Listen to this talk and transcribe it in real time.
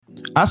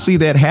I see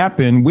that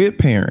happen with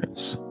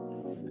parents.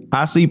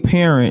 I see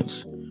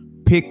parents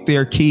pick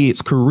their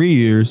kids'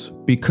 careers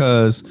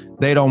because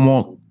they don't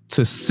want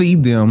to see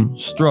them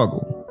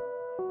struggle.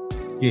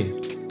 Yes.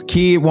 The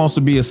kid wants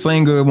to be a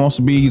singer, wants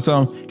to be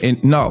something,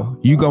 and no,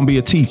 you're gonna be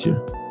a teacher.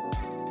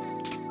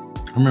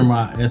 I remember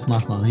I asked my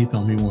son, he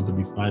told me he wanted to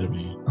be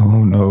Spider-Man.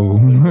 Oh no.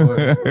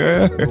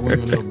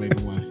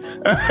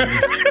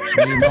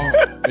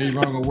 Maybe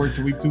I'm gonna work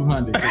till we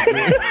 200.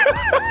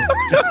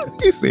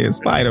 He said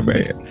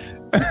Spider-Man.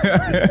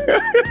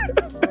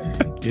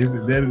 Yes,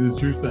 that is the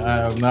truth.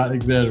 I am not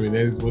exaggerating.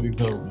 That is what he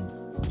told me.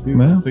 He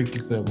was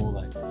 67. I'm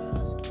like,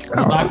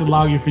 Dr.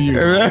 Loggy for you.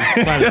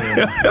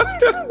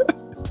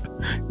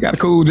 Got a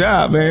cool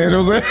job, man.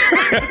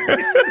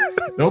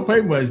 Don't pay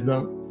much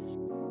though.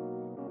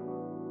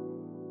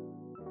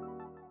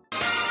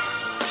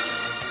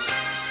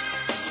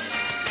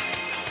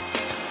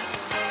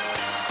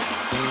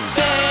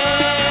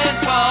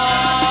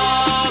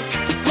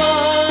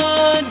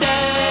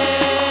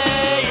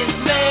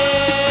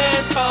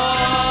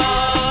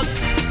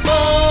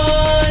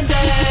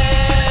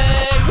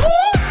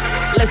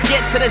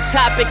 To the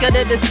topic of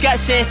the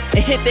discussion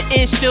and hit the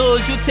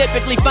issues you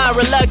typically find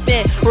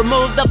reluctant.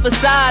 Remove the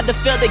facade to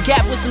fill the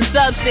gap with some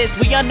substance.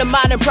 We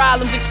undermining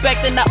problems,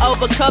 expecting to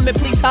overcome it.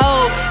 Please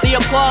hold the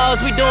applause.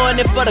 We doing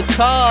it for the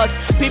cause.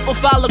 People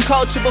follow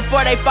culture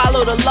before they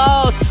follow the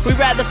laws. We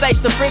rather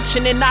face the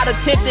friction and not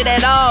attempt it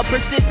at all.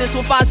 Persistence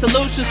will find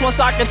solutions once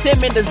our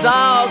contentment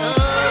dissolves.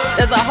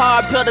 There's a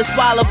hard pill to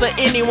swallow for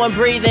anyone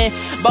breathing,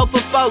 both for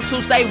folks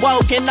who stay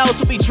woke and those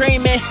who be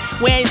dreaming.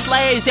 We ain't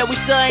slaves, yet we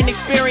still ain't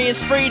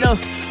experienced freedom.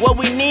 What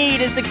we need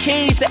is the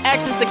keys to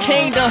access the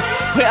kingdom.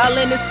 We're all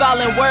in this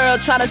fallen world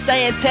trying to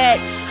stay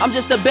intact. I'm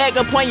just a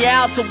beggar, point you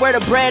out to where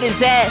the bread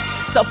is at.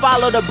 So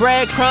follow the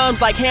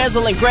breadcrumbs like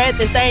Hansel and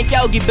Gretel. Thank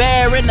Yogi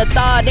Bear and the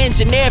thought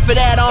engineer for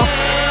that on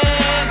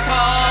Man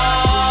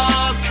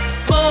Talk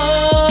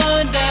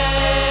Monday.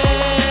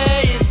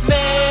 It's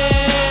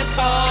Man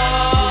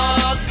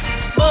Talk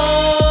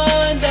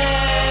Monday.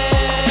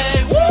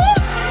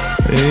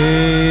 Woo!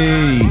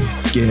 Hey,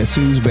 guess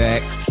who's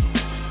back?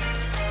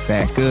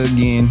 Back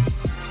again.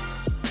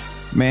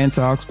 Man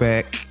Talks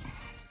back.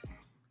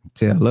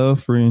 Tell a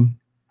friend.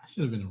 I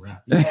should have been a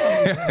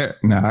rapper.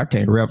 Nah, I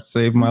can't rap to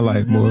save my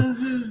life, boy.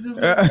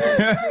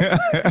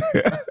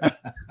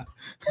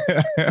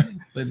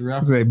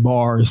 Say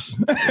bars.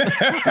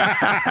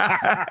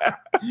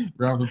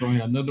 Rappers don't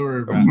have nothing to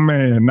worry about.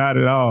 Man, not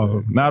at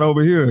all. Not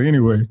over here,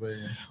 anyway.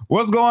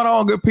 What's going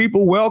on, good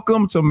people?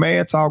 Welcome to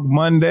Man Talk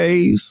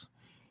Mondays.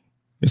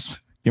 It's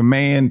your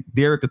man,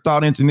 Derek, the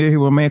thought engineer, here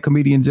with man,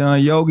 comedian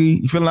John Yogi.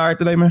 You feeling all right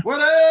today, man?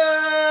 What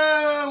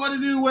up? What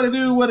it do? What it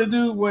do? What it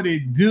do? What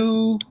it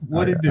do?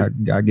 What it do?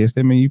 I guess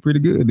that means you pretty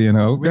good then,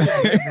 huh? Okay.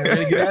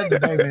 Ready to get at it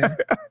today, man.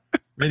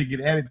 Ready to get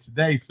at it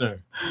today, sir.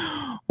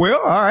 Well,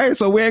 all right.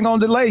 So we ain't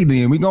going to delay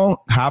then. We're going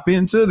to hop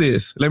into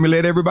this. Let me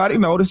let everybody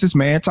know this is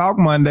Man Talk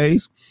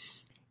Mondays.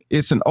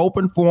 It's an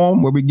open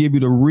forum where we give you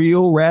the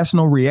real,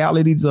 rational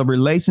realities of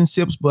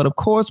relationships. But of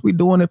course, we're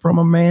doing it from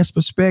a man's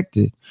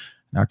perspective.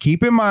 Now,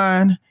 keep in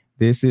mind,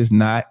 this is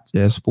not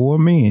just for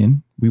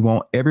men. We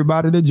want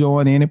everybody to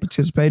join in and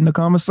participate in the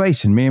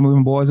conversation. Men,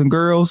 women, boys, and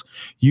girls,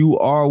 you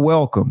are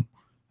welcome.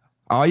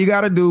 All you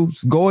got to do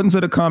is go into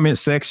the comment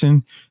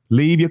section,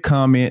 leave your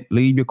comment,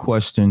 leave your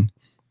question.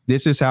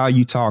 This is how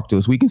you talk to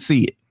us. We can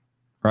see it,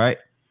 right?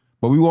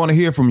 But we want to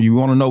hear from you. We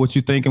want to know what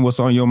you're thinking, what's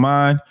on your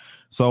mind.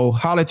 So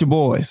holler at your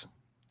boys,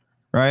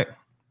 right?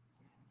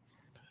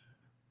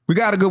 We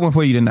got a good one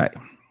for you tonight.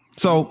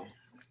 So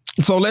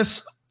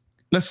let's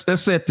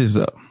set this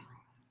up.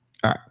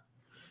 All right.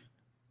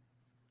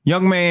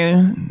 Young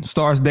man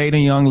starts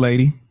dating a young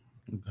lady.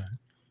 Okay.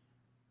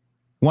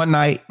 One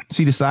night,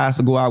 she decides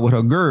to go out with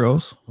her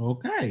girls.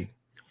 Okay.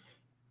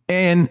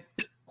 And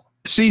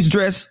she's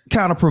dressed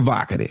kind of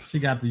provocative. She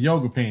got the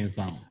yoga pants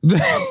on.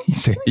 He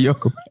said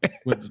yoga pants.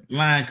 With the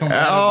line coming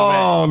out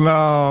of the back.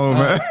 No,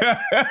 man.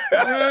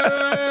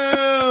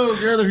 Oh,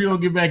 girl, if you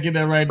don't get back in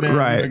there right there,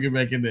 right. You don't get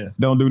back in there.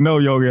 Don't do no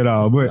yoga at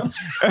all. But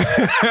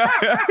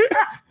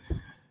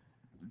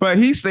but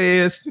he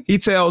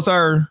tells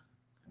her,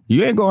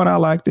 you ain't going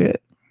out like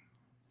that.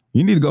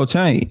 You need to go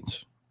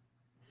change.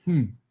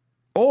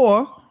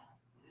 Or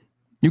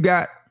you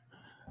got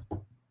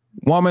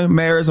woman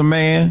marries a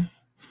man.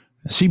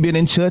 She been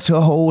in church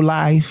her whole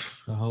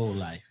life.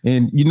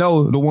 And you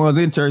know, the ones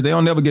in church, they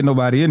don't never get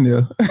nobody in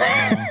there.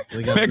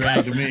 They gotta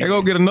drag them in. They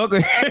go get a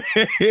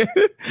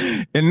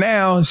knucklehead. And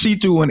now she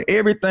doing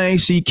everything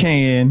she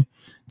can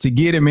to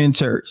get him in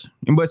church.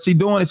 But she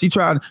doing it,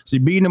 she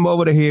beating him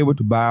over the head with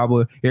the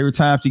Bible. Every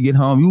time she get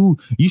home,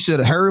 you should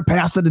have heard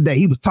Pastor today.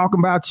 He was talking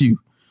about you.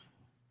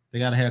 They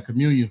gotta have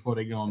communion before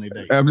they go on their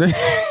date.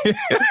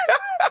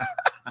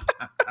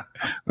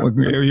 Well,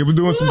 you were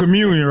doing some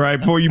communion right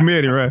before you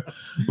met it, right?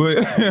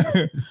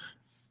 But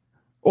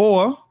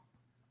or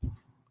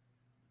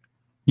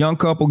young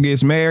couple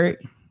gets married,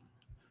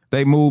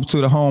 they move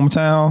to the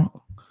hometown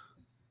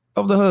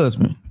of the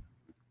husband.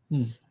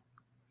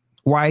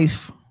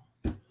 Wife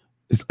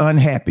is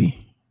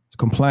unhappy,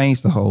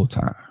 complains the whole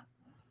time.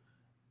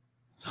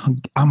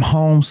 I'm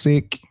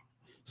homesick.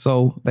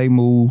 So they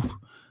move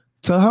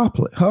to her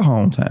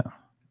hometown.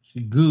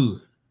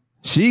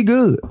 She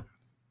good.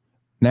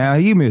 Now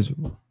he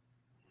miserable.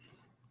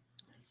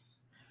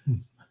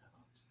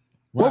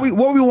 Wow. What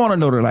we want to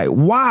know tonight,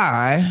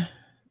 why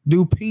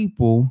do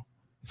people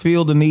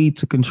feel the need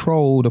to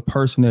control the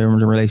person they're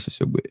in a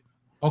relationship with?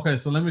 Okay,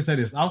 so let me say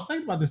this. I was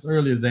thinking about this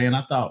earlier today, and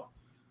I thought,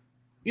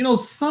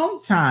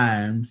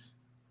 sometimes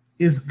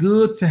it's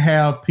good to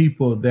have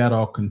people that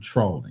are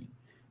controlling.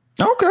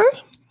 Okay.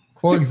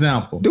 For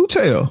example, do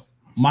tell.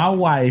 My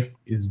wife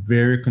is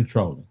very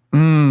controlling.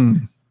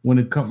 When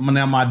it comes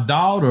now, my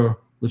daughter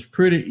was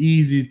pretty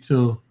easy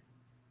to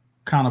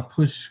kind of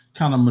push,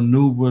 kind of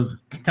maneuver,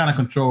 kind of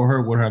control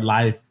her with her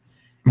life,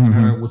 and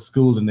her with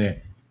school and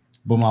that.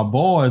 But my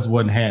boys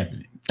wasn't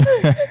having it.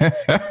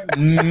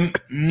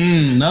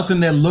 Nothing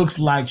that looks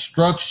like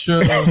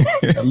structure,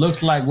 that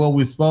looks like what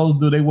we're supposed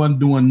to do. They wasn't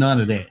doing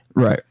none of that.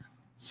 Right.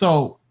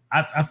 So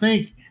I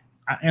think,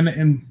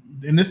 and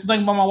this is the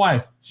thing about my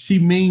wife, she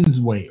means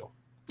well.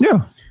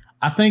 Yeah.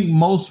 I think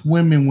most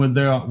women, when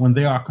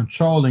they are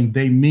controlling,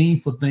 they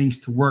mean for things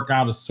to work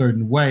out a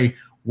certain way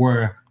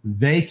where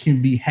they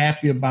can be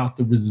happy about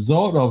the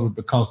result of it,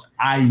 because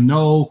I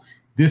know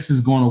this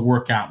is going to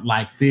work out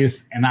like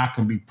this, and I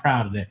can be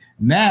proud of that.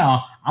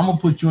 Now I'm gonna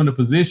put you in a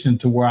position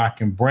to where I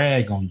can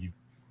brag on you.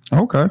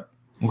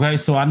 Okay.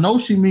 So I know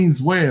she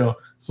means well.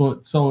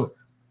 So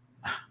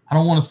I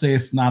don't want to say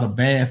it's not a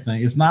bad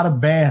thing. It's not a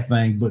bad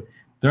thing, but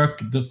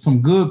there's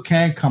some good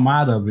can come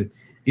out of it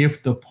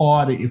if the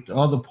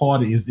other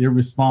party is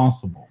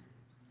irresponsible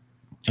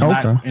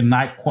and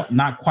not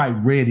quite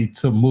ready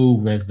to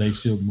move as they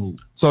should move.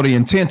 So the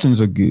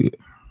intentions are good,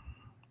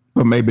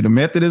 but maybe the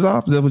method is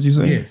off. Is that what you're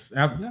saying? Yes.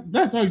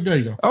 There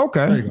you go.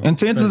 Okay. You go.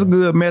 Intentions are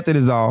good. Method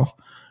is off.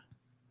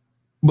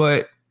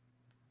 But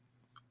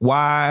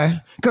why?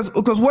 Because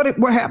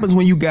what happens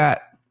when you got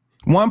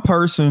one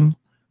person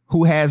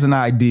who has an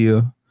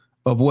idea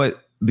of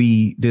what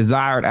the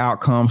desired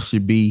outcome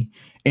should be,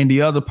 and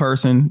the other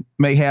person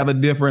may have a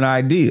different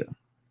idea?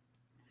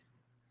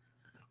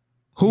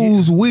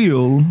 Whose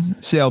will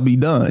shall be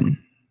done?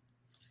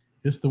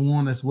 It's the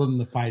one that's willing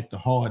to fight the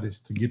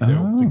hardest to get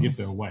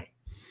their way.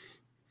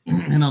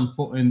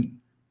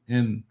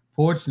 And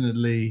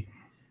fortunately,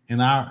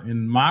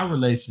 in my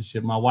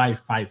relationship, my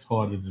wife fights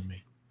harder than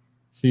me.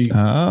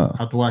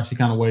 After a while, she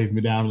kind of waves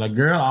me down, like,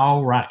 "Girl,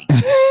 all right."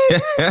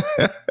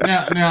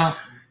 now,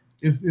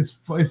 it's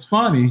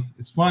funny.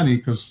 It's funny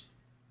because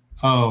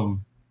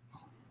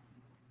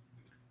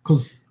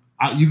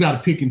you got to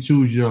pick and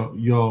choose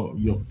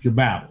your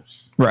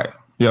battles. Right.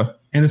 Yeah.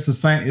 And it's the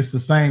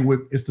same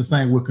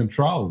with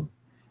control.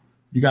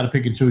 You got to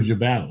pick and choose your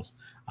battles.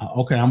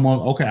 I'll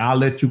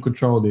let you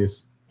control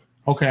this.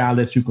 Okay, I'll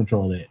let you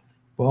control that.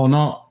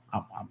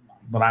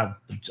 But I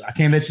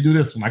can't let you do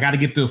this one. I got to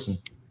get this one.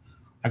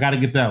 I got to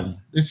get that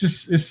one.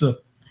 It's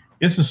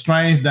a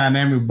strange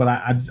dynamic, but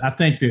I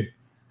think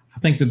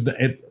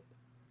that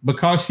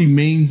because she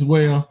means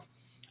well,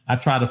 I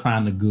try to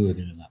find the good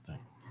in it. I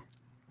think.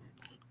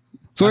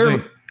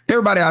 So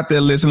everybody out there,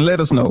 listen. Let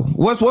us know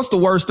what's the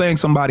worst thing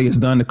somebody has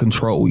done to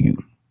control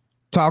you.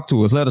 Talk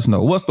to us. Let us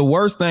know what's the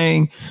worst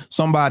thing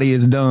somebody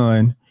has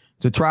done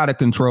to try to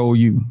control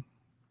you,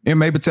 and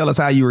maybe tell us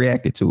how you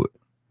reacted to it.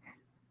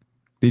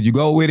 Did you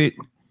go with it?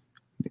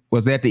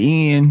 Was that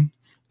the end?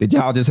 Did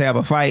y'all just have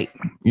a fight?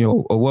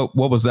 Or what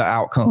was the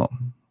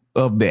outcome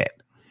of that?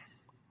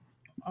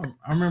 I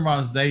remember I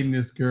was dating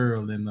this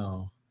girl, and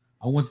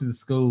I went to the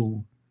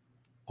school.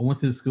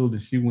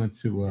 And she went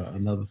to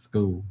another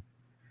school,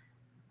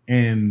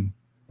 and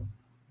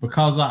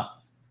because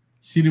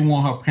she didn't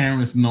want her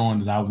parents knowing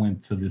that I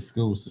went to this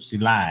school, so she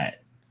lied.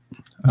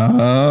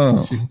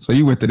 Oh, so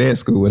you went to that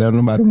school without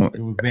nobody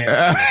wanting? It was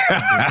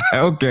that.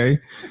 Okay.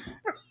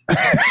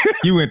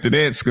 You went to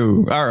that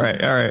school. All right.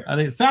 I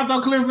did. South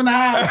Oak Cliff in the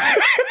house.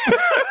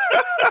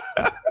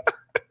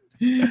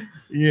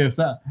 Yes.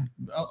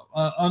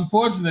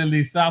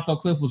 Unfortunately, South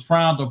Oak Cliff was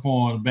frowned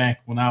upon back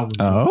when I was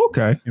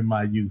in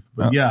my youth.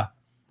 But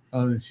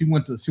she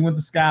went to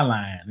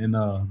Skyline, and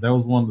that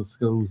was one of the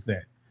schools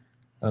that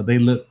they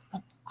looked.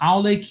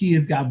 All their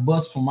kids got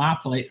bused from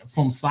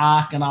from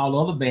SOC and all the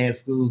other bad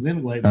schools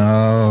anyway.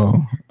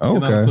 Oh,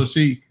 okay.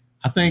 So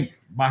I think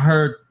by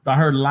her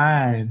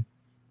lying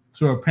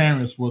to her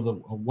parents was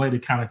a way to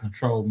kind of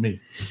control me.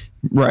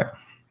 Right.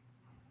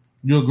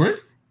 You agree?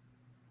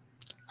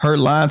 Her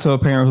lying to her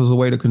parents was a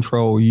way to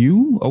control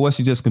you, or was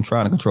she just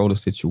trying to control the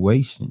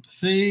situation?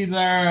 See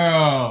there.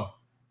 I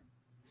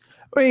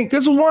mean,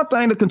 this is one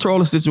thing to control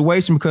the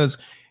situation, because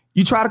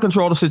you try to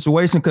control the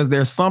situation because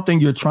there's something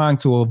you're trying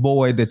to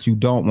avoid that you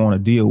don't want to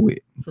deal with.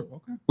 Sure,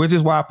 okay. Which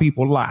is why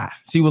people lie.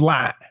 She was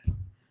lying.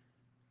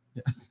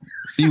 Yeah.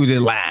 She was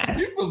just lying.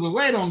 She was a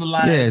weight on the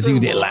line. Yeah, she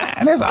was just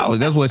lying.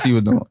 That's what she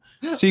was doing.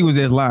 She was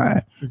just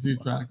lying.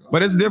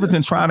 But it's different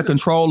than trying to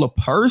control a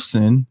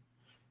person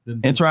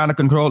and trying to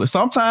control it.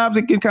 Sometimes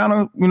it can kind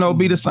of,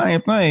 be the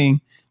same thing.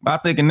 But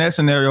I think in that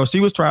scenario, she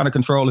was trying to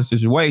control the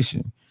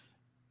situation.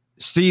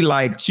 She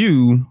liked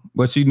you,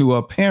 but she knew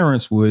her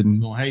parents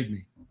wouldn't. Gonna hate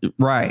me.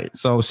 Right.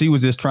 So she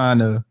was just trying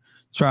to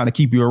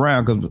keep you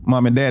around because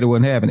mom and daddy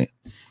wasn't having it.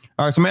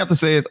 All right. Samantha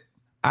says,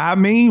 I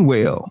mean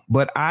well,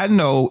 but I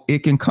know it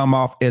can come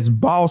off as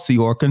bossy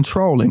or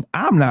controlling.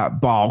 I'm not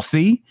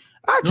bossy.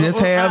 I just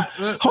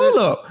hold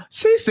up.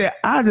 She said,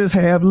 I just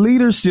have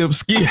leadership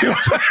skills.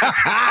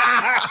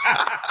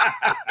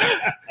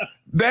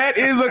 That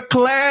is a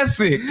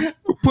classic.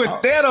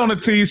 Put that on a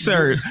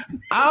t-shirt.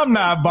 I'm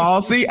not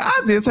bossy.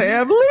 I just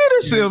have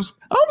leaderships.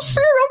 I'm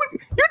serious. You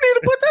need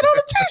to put that on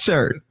a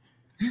t-shirt.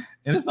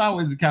 And it's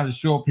always the kind of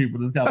short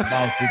people that's kind of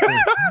bossy.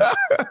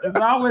 It's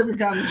always the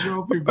kind of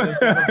short people that's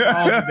kind of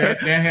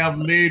bossy that have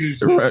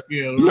leadership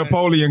skills. Right?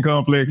 Napoleon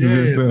complexes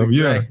and stuff.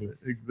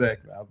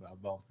 Exactly. I'm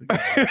bossy.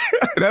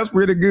 That's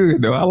pretty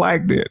good, though. I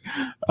like that.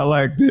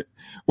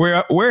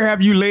 Where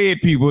have you led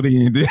people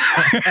then?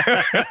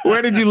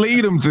 Where did you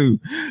lead them to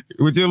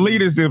with your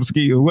leadership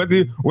skills?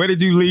 Where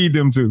did you lead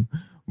them to?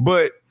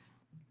 But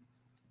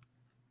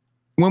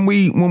when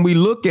we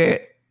look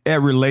at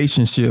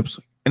relationships,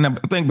 and I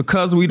think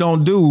because we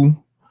don't do,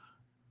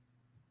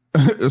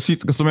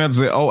 Samantha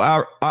said, "Oh,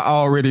 I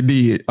already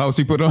did." Oh,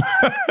 she put on.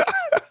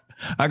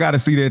 I got to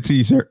see that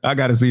t-shirt. I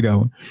got to see that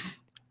one.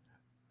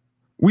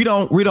 We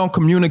don't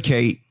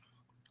communicate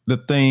the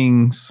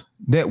things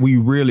that we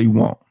really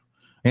want.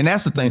 And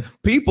that's the thing.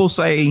 People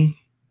say,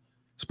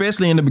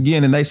 especially in the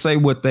beginning, they say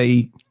what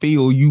they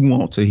feel you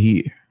want to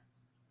hear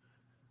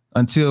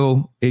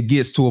until it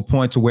gets to a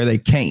point to where they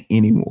can't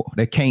anymore.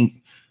 They can't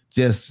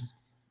just,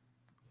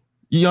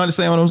 you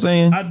understand what I'm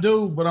saying? I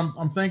do, but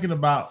I'm thinking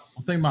about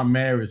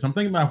marriage. I'm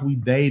thinking about if we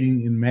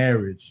dating in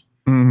marriage.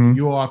 Mm-hmm.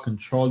 You are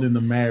controlling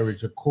the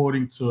marriage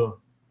according to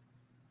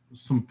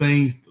some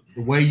things,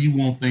 the way you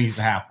want things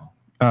to happen.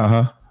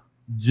 Uh-huh.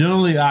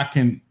 Generally, I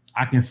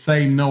can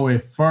say no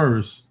at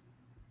first.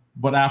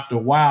 But after a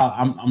while,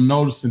 I'm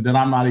noticing that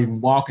I'm not even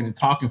walking and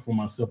talking for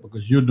myself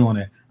because you're doing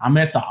it. I'm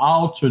at the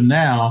altar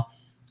now,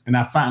 and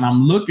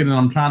I'm looking and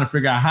I'm trying to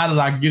figure out how did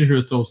I get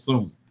here so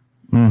soon.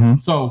 Mm-hmm.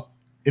 So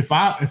if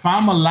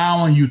I'm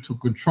allowing you to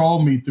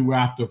control me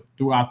throughout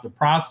the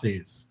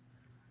process,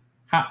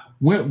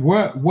 where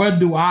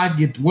do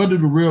the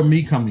real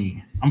me come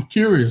in? I'm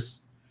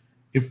curious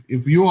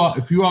if you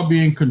are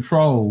being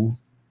controlled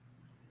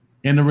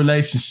in a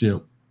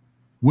relationship,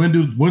 when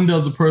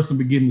does the person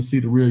begin to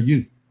see the real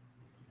you?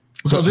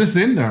 Because it's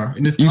in there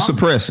and it's you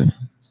suppressing.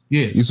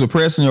 Yes. You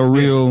suppressing the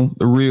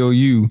real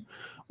you.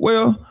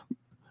 Well,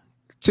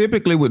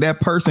 typically when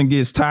that person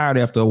gets tired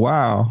after a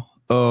while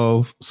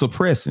of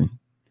suppressing.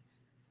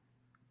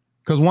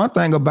 Because one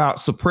thing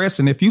about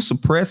suppressing, if you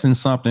suppressing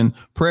something,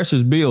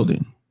 pressure's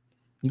building.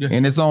 Yeah.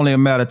 And it's only a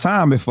matter of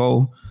time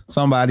before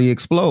somebody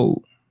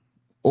explode.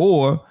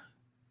 Or,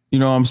 you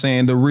know what I'm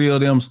saying, the real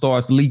them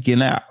starts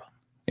leaking out.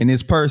 And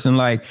this person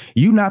like,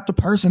 you not the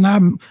person I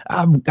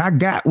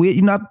got with,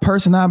 you not the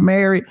person I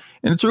married.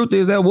 And the truth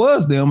is that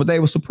was them, but they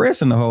were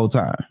suppressing the whole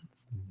time.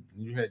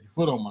 You had your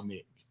foot on my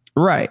neck.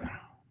 Right.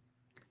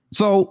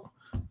 So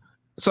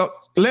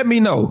let me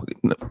know,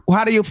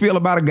 how do you feel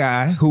about a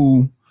guy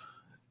who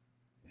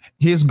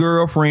his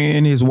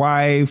girlfriend, his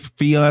wife,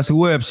 fiance,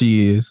 whoever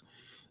she is,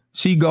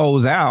 she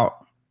goes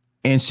out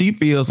and she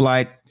feels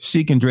like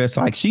she can dress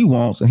like she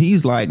wants. And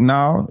he's like,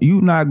 no,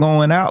 you not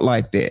going out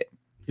like that.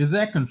 Is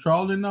that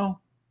controlling though?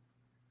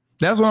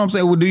 That's what I'm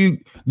saying. Well, do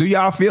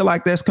y'all feel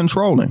like that's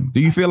controlling? Do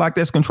you feel like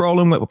that's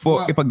controlling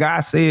if a guy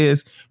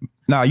says,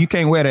 no, you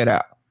can't wear that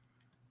out?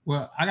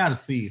 Well, I got to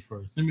see it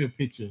first. Send me a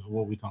picture of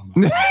what we're talking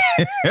about.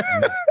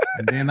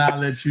 and then I'll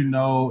let you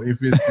know if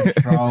it's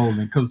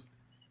controlling. Because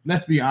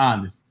let's be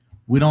honest,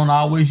 we don't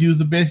always use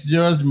the best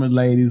judgment,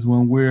 ladies,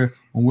 when we're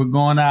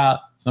going out.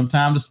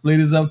 Sometimes the split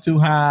is up too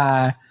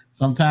high.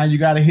 Sometimes you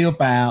got to hip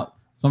out.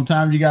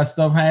 Sometimes you got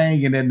stuff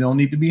hanging that don't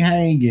need to be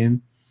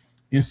hanging.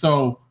 And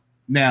so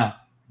now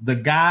the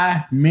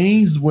guy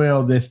means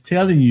well that's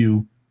telling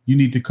you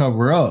need to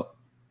cover up.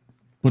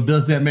 But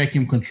does that make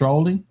him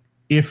controlling?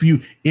 If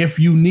you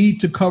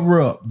need to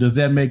cover up, does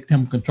that make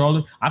him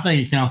controlling? I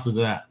think he cancels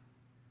that.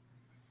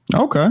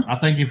 Okay. I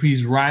think if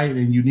he's right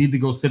and you need to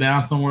go sit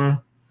down somewhere,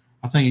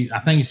 I think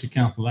he should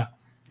cancel that.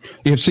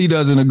 If she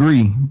doesn't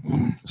agree.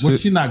 Well,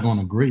 she's not going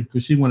to agree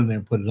because she went in there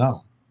and put it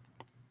on.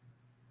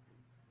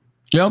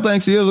 You don't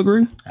think she'll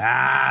agree?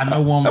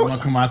 No woman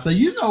gonna come out and say,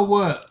 you know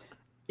what?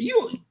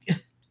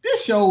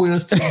 This show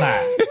is too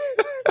high.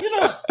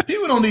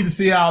 People don't need to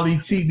see all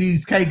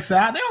these cakes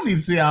out. They don't need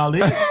to see all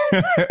this.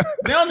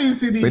 They don't need to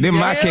see these. Them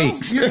my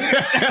cakes.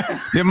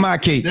 Them my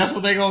cakes. That's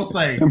what they gonna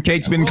say. Them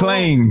cakes been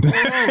claimed.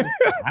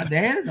 My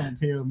daddy don't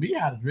tell me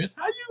how to dress.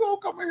 How you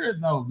gonna come in here?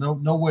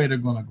 No way they're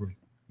gonna agree.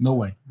 No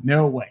way.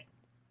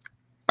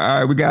 All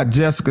right, we got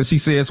Jessica. She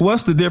says,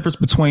 what's the difference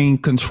between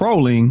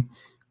controlling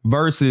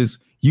versus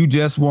you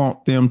just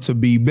want them to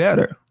be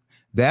better?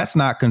 That's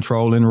not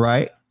controlling,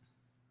 right?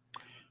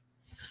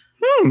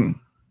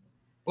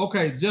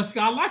 Okay,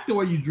 Jessica, I like the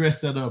way you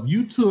dressed that up.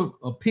 You took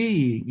a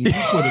pig and you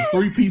put a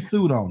 3-piece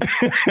suit on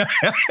it.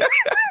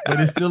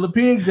 But it's still a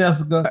pig,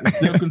 Jessica. It's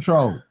still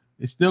control.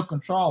 It's still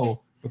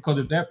control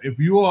because if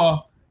you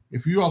are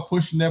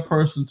pushing that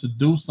person to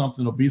do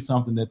something or be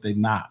something that they're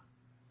not,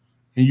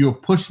 and you're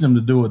pushing them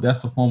to do it,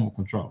 that's a form of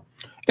control.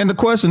 And the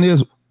question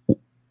is,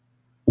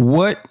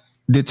 what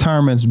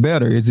determines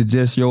better? Is it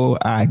just your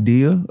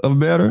idea of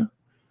better?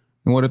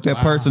 And what if that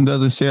person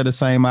doesn't share the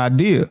same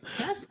idea?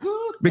 That's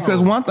good.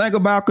 Because one thing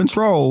about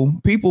control,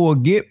 people will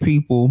get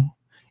people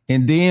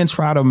and then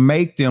try to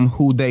make them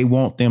who they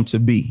want them to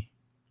be,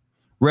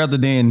 rather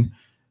than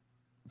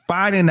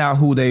finding out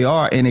who they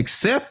are and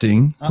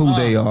accepting who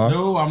they are.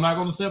 No, I'm not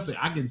going to accept it.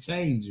 I can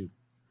change you.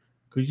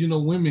 Because, you know,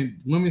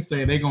 women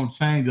say they're going to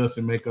change us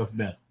and make us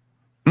better.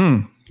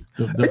 You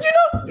know,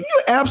 you're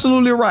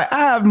absolutely right. I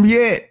have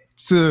yet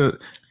to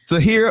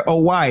hear a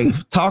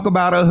wife talk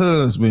about her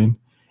husband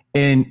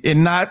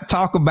and not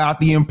talk about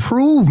the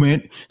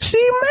improvement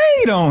she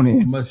made on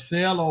it.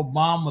 Michelle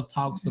Obama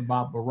talks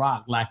about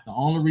Barack like the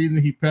only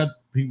reason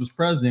he was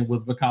president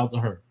was because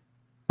of her.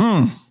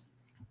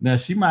 Now,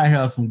 she might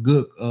have some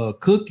good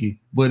cookie,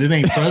 but it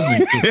ain't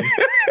president cookie.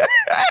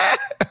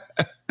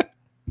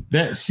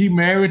 That she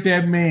married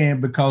that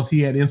man because he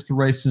had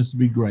inspirations to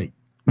be great.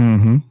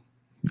 Mm-hmm.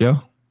 Yeah.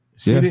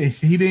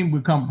 He didn't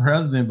become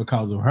president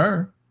because of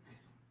her.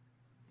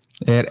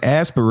 Had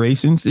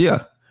aspirations.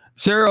 Yeah.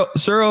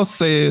 Cheryl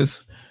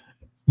says,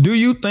 do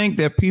you think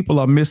that people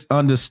are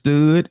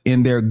misunderstood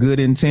in their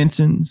good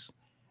intentions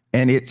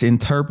and it's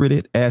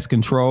interpreted as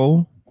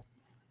control?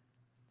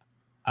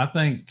 I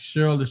think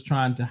Cheryl is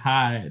trying to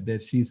hide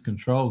that she's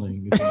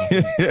controlling.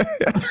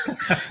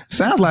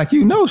 Sounds like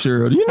you know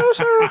Cheryl. Do you know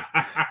Cheryl?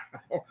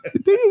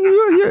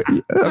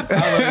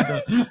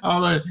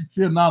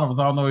 She's anonymous.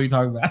 I don't know what you're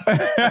talking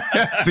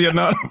about. She's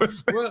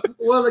anonymous.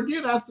 Well,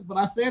 again, I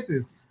said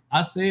this.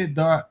 I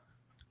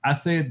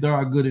said there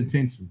are good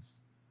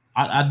intentions.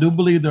 I do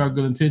believe there are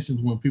good intentions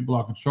when people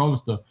are controlling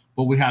stuff,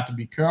 but we have to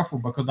be careful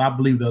because I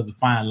believe there's a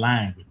fine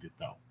line with it,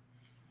 though.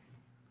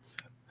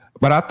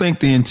 But I think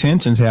the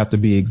intentions have to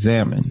be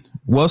examined.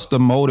 What's the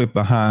motive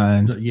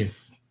behind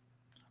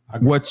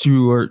what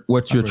you're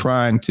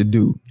trying to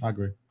do? I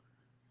agree.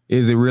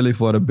 Is it really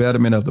for the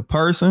betterment of the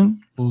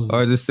person,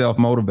 or is it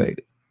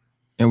self-motivated?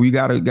 And we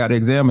gotta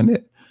examine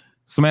it.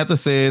 Samantha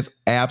says,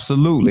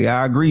 absolutely.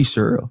 I agree,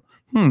 Cheryl.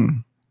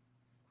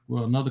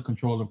 Well, another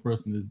controlling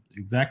person is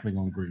exactly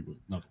going to agree with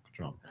another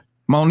controlling person.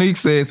 Monique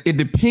says, it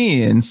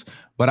depends,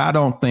 but I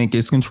don't think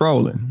it's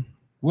controlling.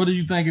 What do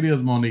you think it is,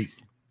 Monique?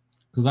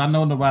 Because I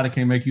know nobody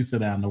can make you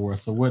sit down nowhere.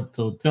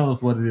 So tell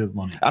us what it is,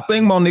 Monique. I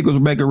think Monique was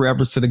making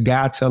reference to the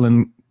guy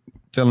telling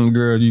the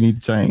girl you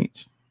need to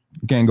change.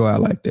 You can't go out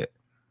like that.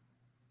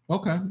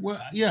 Okay. Well,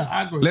 yeah,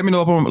 I agree. Let me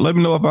know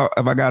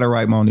if I got it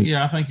right, Monique.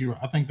 Yeah, I think you're right.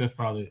 I think that's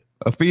probably it.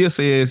 Afia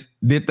says,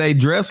 did they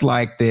dress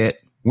like that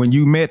when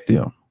you met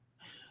them?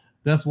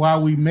 That's why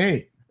we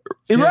met.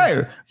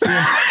 Right.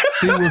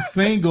 She was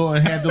single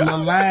and had the little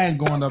line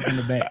going up in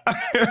the back.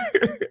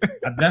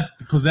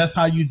 That's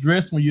how you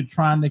dress when you're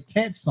trying to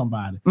catch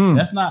somebody.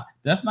 That's not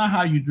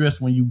how you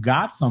dress when you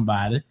got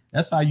somebody.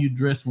 That's how you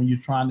dress when you're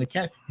trying to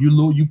catch.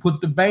 You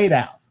put the bait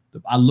out.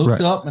 I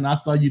looked up and I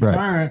saw you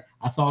turn.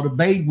 I saw the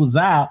bait was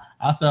out.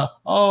 I said,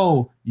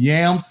 "Oh,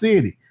 Yam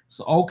City."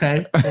 So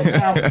okay.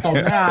 So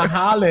now I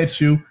holler at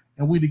you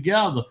and we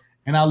together.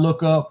 And I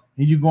look up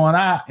and you going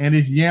out and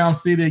it's Yam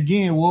City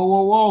again.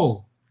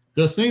 Whoa.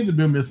 There seems to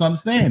be a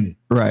misunderstanding.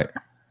 Right.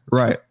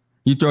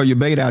 You throw your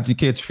bait out, you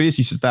catch fish,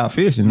 you should stop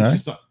fishing,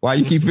 right? Why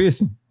you keep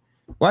fishing?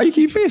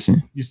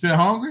 You still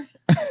hungry?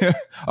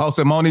 Oh,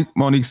 so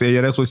Monique said,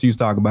 yeah, that's what she was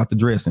talking about, the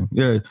dressing.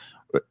 Yeah.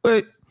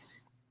 But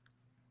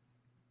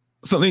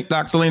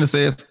Dr. Selena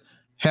says,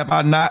 have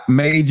I not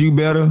made you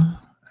better?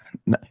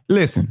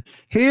 Listen,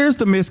 here's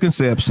the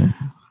misconception.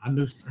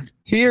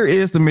 Here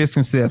is the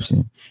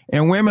misconception.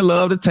 And women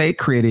love to take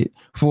credit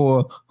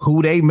for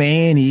who they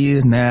man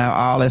is now,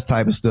 all that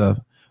type of stuff.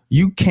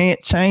 You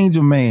can't change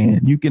a man.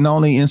 You can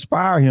only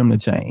inspire him to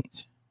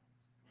change.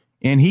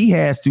 And he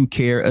has to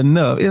care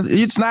enough.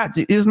 It's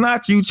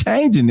not you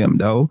changing them,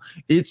 though.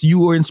 It's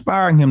you are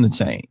inspiring him to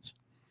change.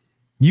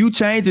 You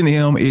changing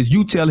him is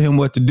you telling him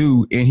what to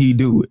do and he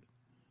do it.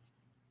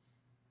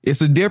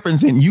 It's a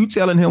difference in you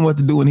telling him what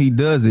to do and he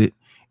does it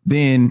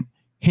than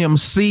him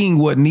seeing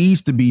what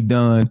needs to be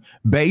done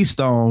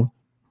based on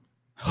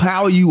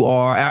how you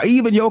are, or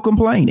even your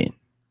complaining.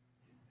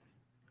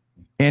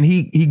 And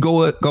he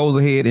goes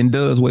ahead and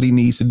does what he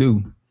needs to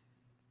do.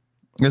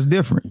 It's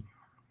different.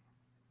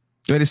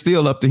 But it's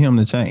still up to him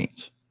to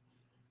change.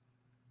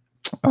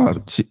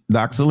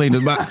 Dr.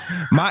 Selena,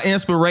 my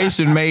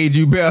inspiration made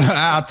you better.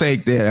 I'll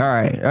take that. All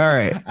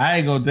right. I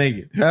ain't gonna take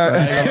it.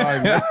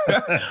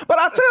 But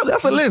I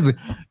tell you, listen,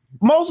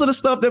 most of the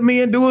stuff that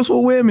men do is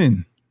for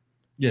women.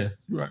 Yes,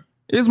 right.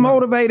 It's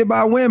motivated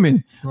by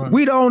women. Right.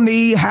 We don't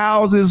need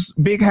houses,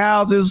 big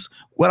houses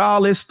with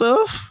all this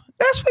stuff.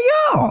 That's for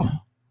y'all.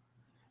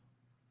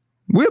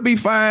 We'll be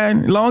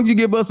fine. As long as you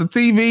give us a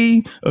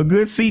TV, a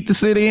good seat to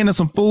sit in, and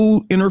some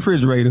food in the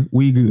refrigerator,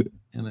 we good.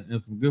 And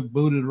some good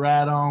booty to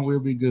ride on, we'll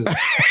be good.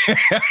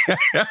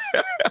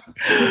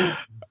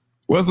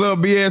 What's up,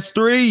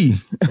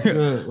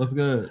 BS3? What's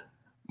good?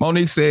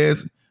 Monique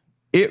says,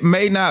 it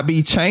may not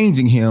be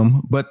changing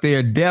him, but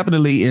they're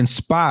definitely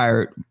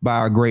inspired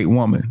by a great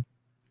woman.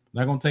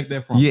 Not gonna take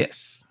that from her.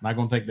 Yes. Not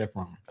gonna take that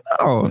from her.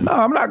 No,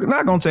 I'm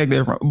not gonna take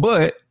that from her.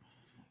 But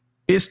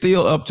it's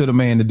still up to the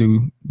man to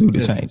do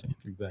the changing.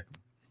 Exactly.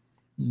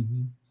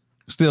 Mm-hmm.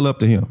 Still up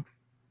to him.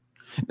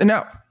 And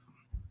now,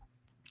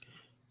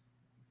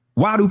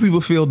 why do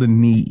people feel the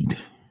need?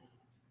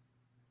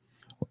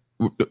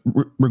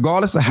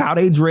 Regardless of how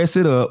they dress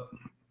it up,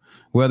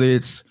 whether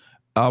it's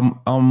I'm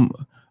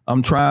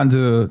trying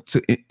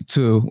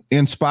to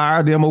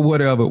inspire them or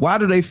whatever, why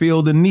do they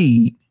feel the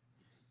need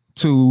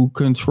to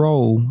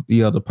control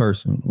the other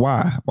person?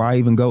 Why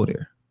even go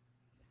there?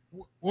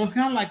 Well, it's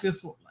kind of like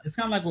this. It's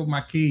kind of like with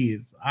my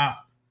kids.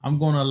 I'm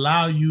going to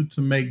allow you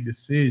to make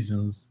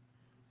decisions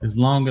as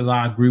long as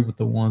I agree with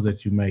the ones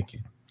that you're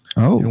making.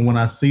 Oh, and when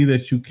I see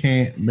that you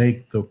can't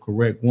make the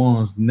correct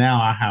ones,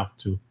 now I have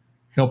to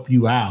help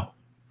you out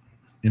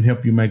and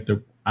help you make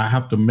the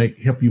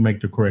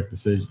correct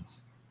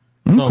decisions.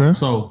 okay.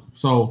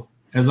 So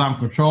as I'm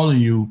controlling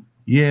you,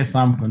 yes,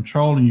 I'm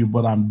controlling you,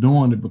 but I'm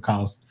doing it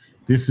because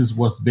this is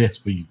what's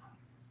best for you.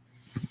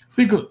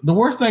 See, the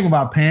worst thing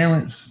about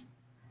parents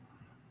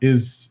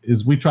is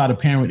we try to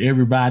parent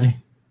everybody,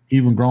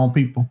 even grown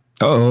people.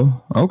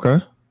 Oh, okay.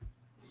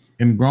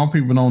 And grown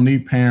people don't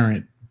need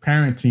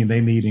parenting, they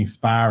need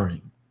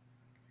inspiring.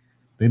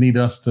 They need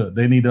us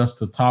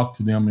to talk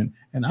to them.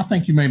 And I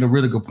think you made a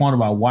really good point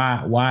about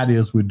why it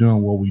is we're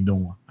doing what we're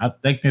doing. I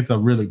think that's a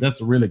really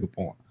good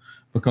point.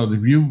 Because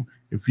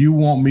if you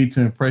want me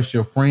to impress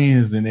your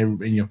friends and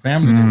your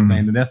family and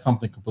everything, then that's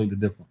something completely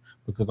different.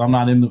 Because I'm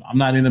not in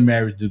the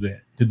marriage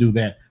to do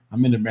that.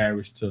 I'm in the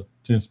marriage to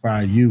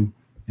inspire you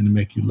and to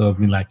make you love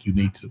me like you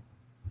need to.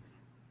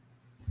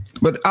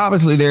 But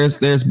obviously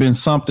there's been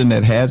something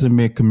that hasn't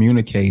been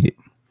communicated.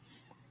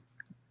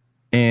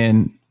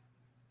 And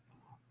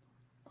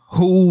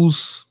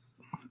whose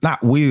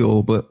point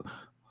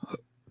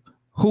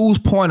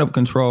of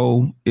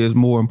control is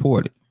more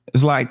important?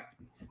 It's like,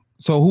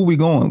 so who we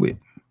going with?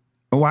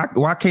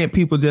 Why can't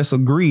people just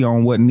agree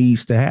on what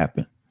needs to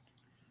happen?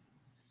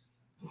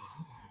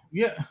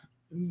 Yeah,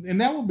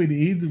 and that would be the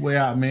easy way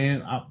out,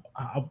 man.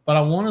 But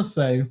I want to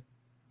say,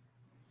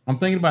 I'm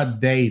thinking about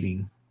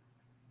dating.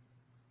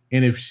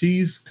 And if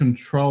she's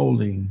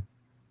controlling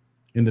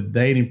in the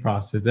dating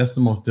process, that's the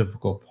most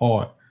difficult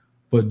part.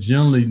 But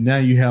generally, now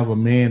you have a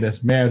man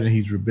that's married and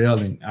he's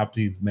rebelling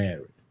after he's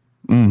married.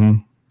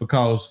 Mm-hmm.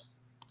 Because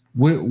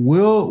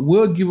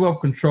we'll give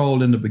up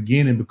control in the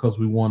beginning because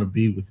we want to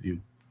be with you.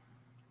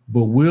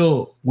 But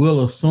we'll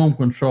assume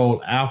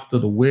control after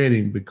the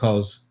wedding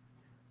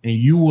and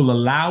you will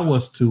allow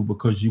us to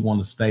because you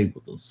want to stay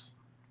with us.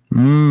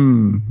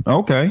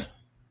 Okay.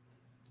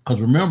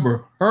 Because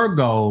remember, her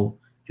goal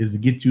is to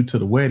get you to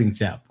the wedding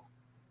chapel.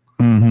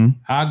 Mm-hmm.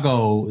 Our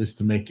goal is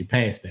to make you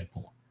past that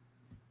point.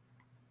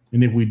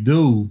 And if we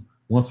do,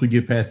 once we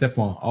get past that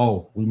point,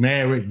 we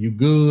married, you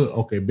good?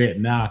 Okay,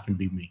 bet now I can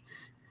be me.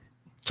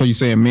 So you're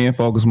saying men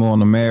focus more on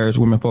the marriage,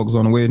 women focus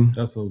on the wedding?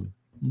 Absolutely.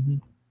 Mm-hmm.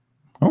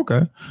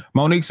 Okay.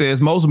 Monique says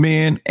most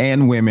men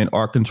and women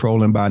are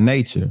controlling by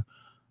nature.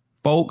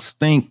 Folks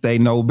think they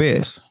know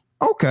best.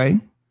 Okay.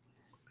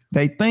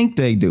 They think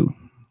they do.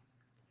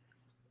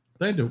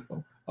 They do.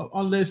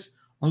 Unless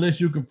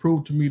you can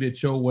prove to me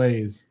that your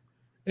way is,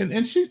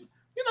 and she,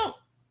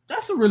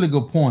 that's a really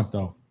good point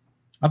though.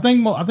 I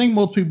think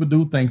most people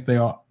do think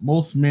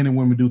most men and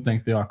women do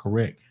think they are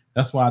correct.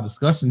 That's why a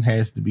discussion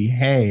has to be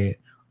had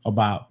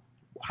about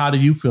how do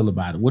you feel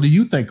about it? What do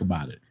you think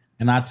about it?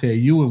 And I tell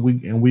you,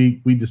 and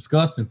we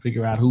discuss and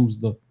figure out who has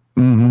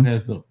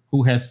to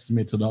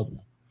submit to the other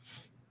one.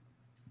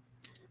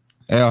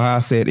 Al High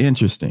said,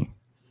 interesting.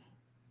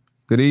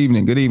 Good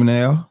evening,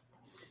 Al.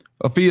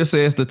 Afia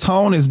says the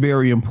tone is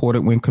very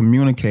important when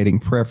communicating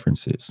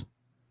preferences.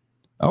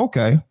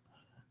 Okay.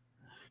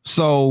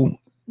 So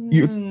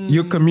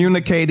you're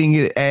communicating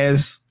it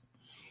as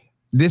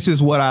this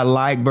is what I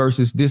like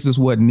versus this is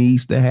what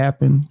needs to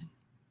happen.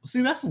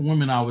 See, that's what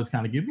women always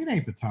kind of give me. It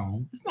ain't the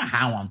tone. It's not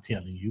how I'm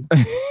telling you.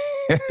 Don't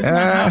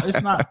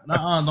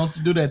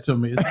you do that to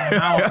me. It's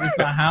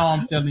not how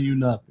I'm telling you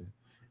nothing.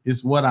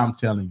 It's what I'm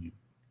telling you.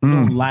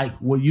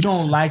 You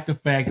don't like the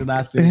fact that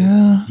I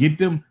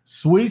said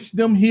switch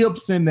them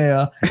hips in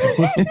there and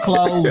put some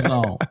clothes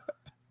on.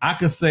 I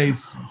could say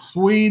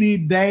sweetie,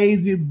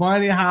 daisy,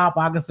 bunny hop.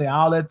 I could say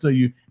all that to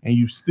you, and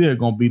you still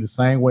gonna be the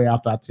same way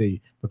after I tell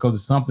you because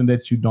it's something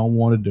that you don't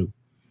want to do.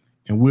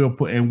 And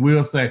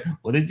we'll say,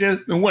 well, it's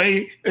just the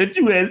way that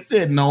you had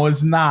said. No,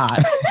 it's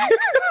not.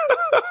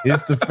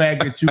 It's the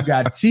fact that you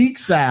got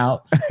cheeks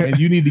out and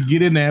you need to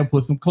get in there and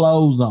put some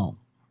clothes on.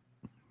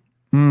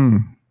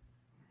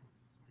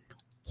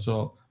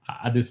 So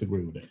I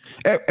disagree with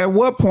that. At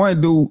what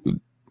point do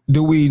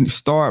we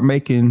start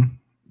making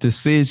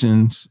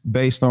decisions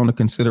based on the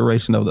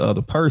consideration of the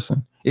other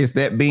person? Is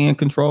that being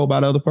controlled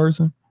by the other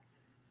person?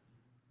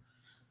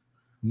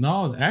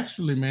 No,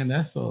 actually, man,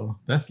 that's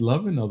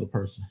loving the other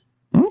person.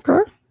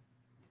 Okay.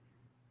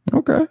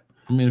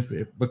 I mean,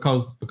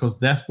 because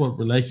that's what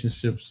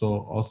relationships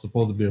are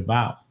supposed to be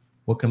about.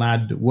 What can I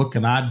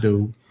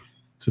do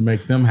to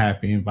make them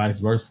happy, and vice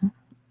versa?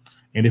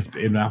 And if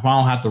I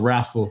don't have to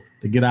wrestle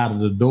to get out of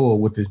the door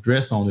with this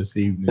dress on this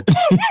evening,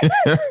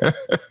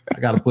 I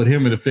got to put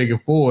him in the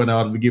figure 4 in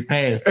order to get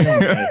past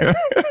him.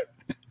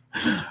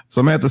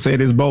 Samantha said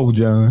it's both,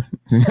 John.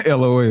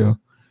 LOL.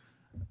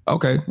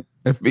 Okay.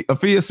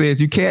 Afia says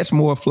you catch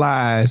more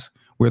flies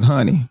with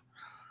honey.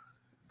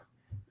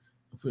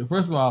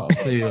 First of all,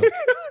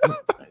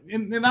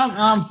 and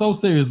I'm so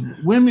serious.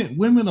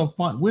 Women are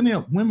fun.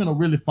 Women are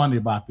really funny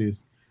about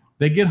this.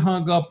 They get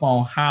hung up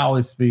on how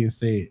it's being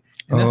said.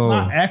 And that's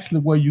not actually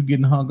where you're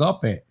getting hung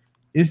up at.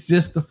 It's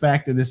just the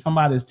fact that if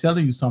somebody is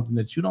telling you something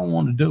that you don't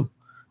want to do,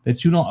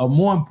 that you don't, or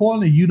more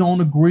importantly, you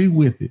don't agree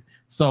with it.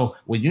 So,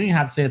 well, you ain't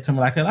have to say it to me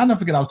like that. I never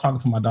forget I was talking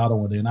to my daughter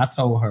one day, and I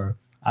told her,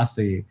 I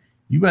said,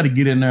 you better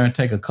get in there and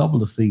take a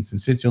couple of seats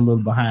and sit your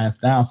little behinds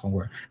down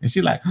somewhere. And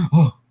she like,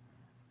 oh,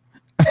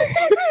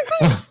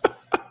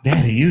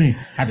 Daddy, you ain't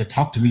had to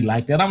talk to me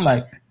like that. I'm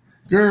like,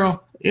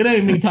 girl, it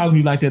ain't me talking to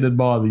you like that that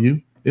bother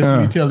you. It's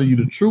me telling you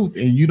the truth,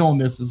 and you don't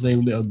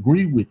necessarily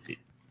agree with it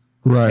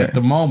at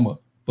the moment,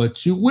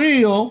 but you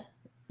will.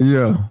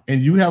 Yeah.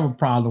 And you have a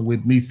problem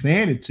with me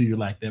saying it to you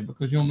like that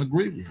because you don't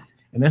agree with it.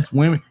 And that's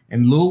women.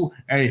 And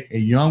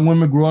young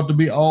women grow up to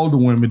be older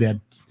women that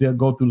still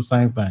go through the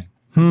same thing.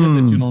 Just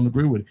that you don't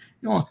agree with it.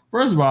 You know,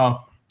 first of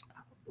all,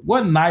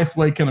 what nice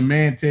way can a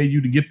man tell you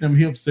to get them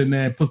hips in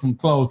there and put some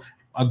clothes?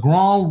 A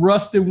grown,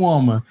 rusty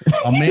woman,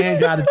 a man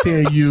got to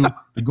tell you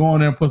to go in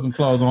there and put some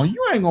clothes on.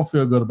 You ain't gonna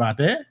feel good about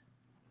that.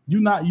 You're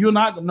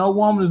not. No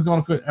woman is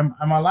gonna feel. Am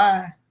I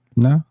lying?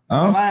 No. Am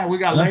I lying? We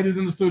got ladies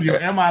in the studio.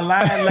 Am I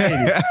lying,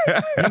 lady?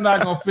 You're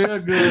not gonna feel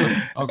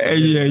good. Okay. Hey,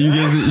 yeah,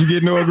 you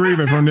get no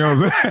agreement from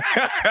those.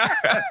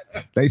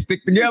 They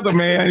stick together,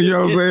 man. You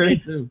know what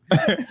I'm saying?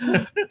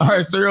 All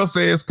right, Cyril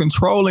says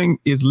controlling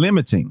is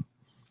limiting.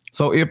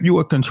 So if you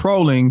are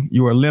controlling,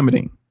 you are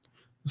limiting.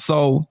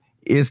 So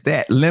is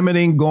that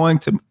limiting going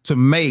to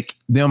make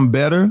them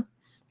better?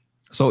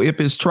 So if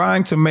it's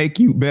trying to make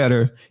you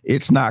better,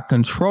 it's not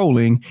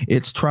controlling,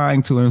 it's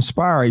trying to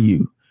inspire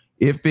you.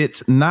 If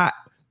it's not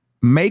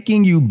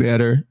making you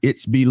better,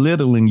 it's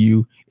belittling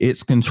you,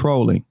 it's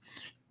controlling.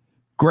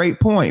 Great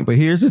point. But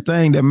here's the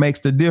thing that makes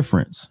the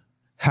difference.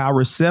 How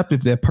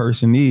receptive that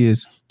person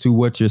is to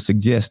what you're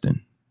suggesting.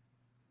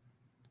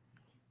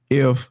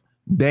 If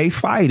they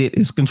fight it,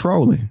 it's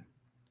controlling.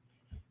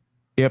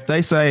 If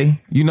they say,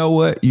 you know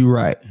what, you're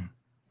right,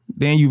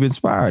 then you've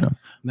inspired them.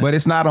 No. But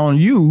it's not on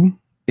you.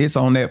 It's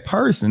on that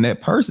person.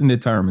 That person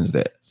determines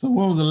that. So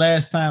when was the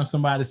last time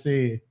somebody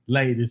said,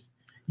 ladies,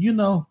 you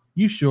know,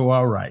 you sure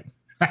are right?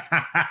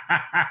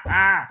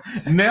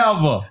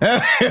 Never.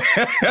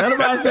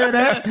 Nobody said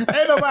that.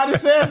 Ain't nobody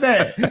said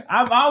that.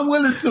 I'm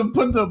willing to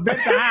bet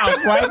the house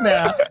right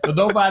now, but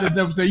nobody's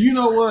never said, you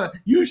know what,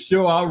 you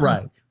sure are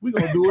right. We're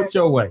going to do it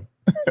your way.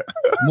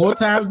 More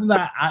times than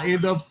not, I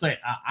end up saying,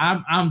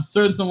 I'm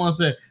certain someone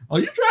said, oh,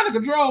 you trying to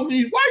control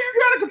me? Why are you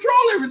trying to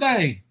control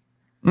everything?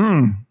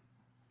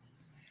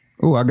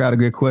 Oh, I got a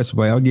good question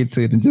for you. I'll get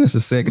to it in just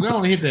a second. We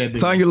don't hit that.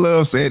 Tanya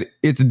Love said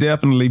it's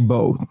definitely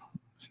both.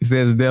 She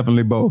says it's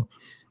definitely both.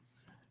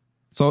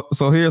 So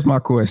here's my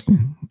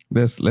question.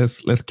 Let's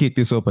kick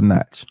this up a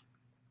notch.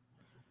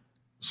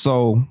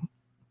 So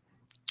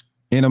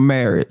in a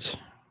marriage,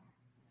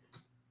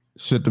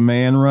 should the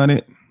man run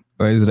it,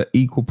 or is it an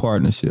equal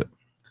partnership?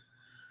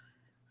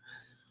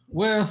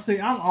 Well, see,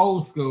 I'm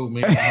old school,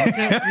 man. I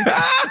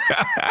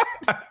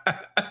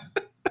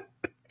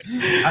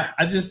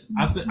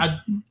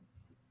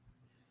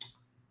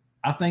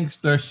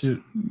think there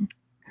should.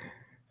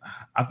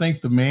 I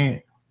think the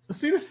man.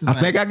 See, this is. I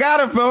think I got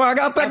him, Phil. I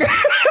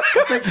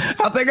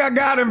think I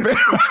got him.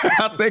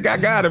 I think I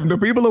got him. The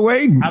people are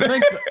waiting. I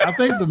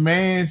think the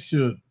man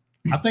should.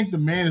 I think the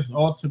man is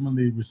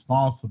ultimately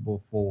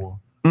responsible for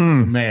the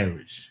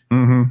marriage.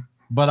 Mm-hmm.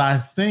 But I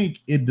think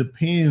it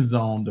depends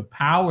on the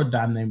power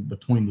dynamic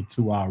between the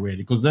two already,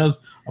 because there's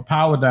a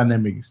power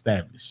dynamic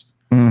established.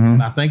 Mm-hmm.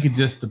 And I think it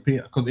just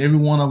depends, because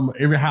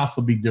every house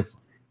will be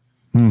different.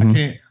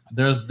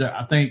 Mm-hmm.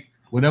 I think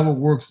whatever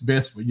works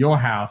best for your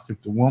house,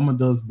 if the woman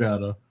does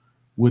better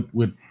with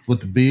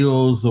the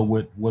bills or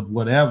with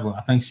whatever,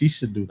 I think she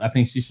should do. I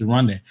think she should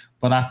run that.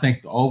 But I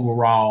think the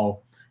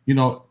overall,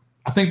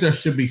 I think there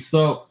should be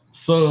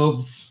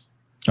subs,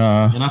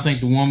 and I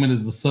think the woman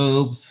is the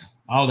subs,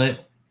 all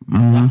that.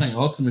 Mm-hmm. I think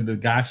ultimately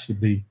the guy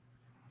should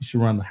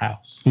run the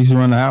house. He should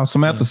run the house.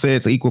 Samantha said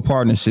it's an equal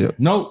partnership.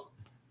 Nope.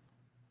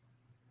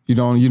 You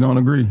don't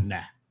agree?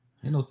 Nah.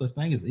 Ain't no such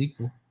thing as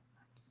equal.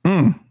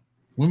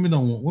 Women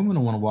don't want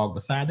to walk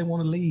beside, they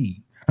want to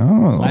lead.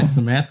 Oh. Like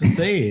Samantha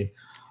said,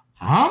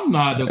 I'm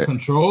not a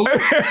controller.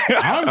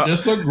 I'm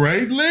just a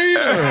great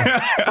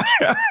leader.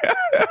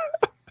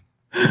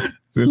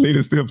 The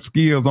leadership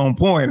skills on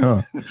point,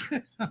 huh?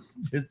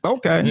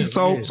 Okay.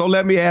 So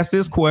let me ask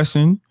this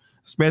question,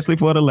 especially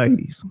for the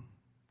ladies.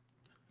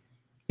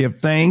 If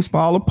things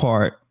fall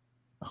apart,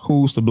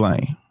 who's to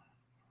blame?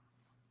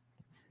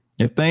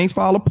 If things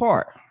fall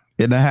apart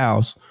in the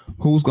house,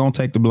 who's going to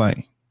take the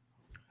blame?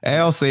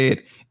 Al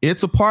said,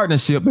 it's a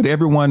partnership, but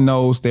everyone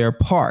knows their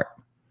part.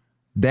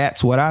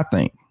 That's what I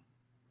think.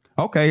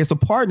 Okay, it's a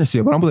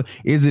partnership. But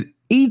is it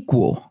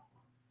equal?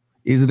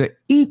 Is it an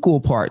equal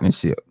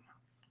partnership?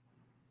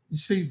 You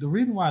see, the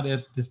reason why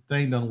this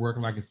thing doesn't work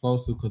like it's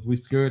supposed to, because we're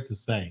scared to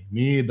say.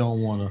 Men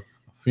don't want to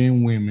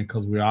offend women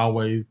because we're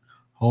always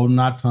holding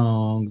our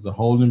tongues or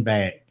holding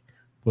back.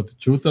 But the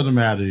truth of the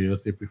matter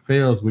is, if it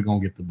fails, we're going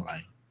to get the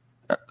blame.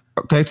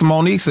 Okay, so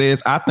Monique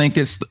says, I think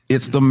it's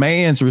the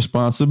man's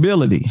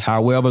responsibility.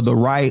 However, the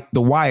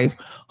wife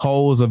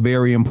holds a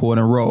very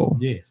important role.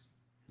 Yes,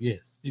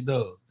 she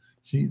does.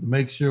 She needs to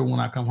make sure when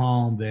I come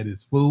home that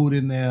there's food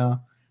in there,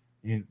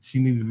 and she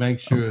needs to make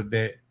sure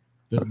that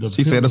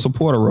she said a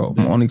supporter role.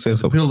 Monique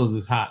says the pillows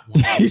is hot.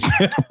 He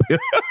said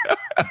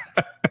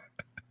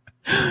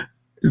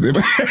he said,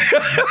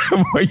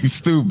 boy, you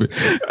stupid.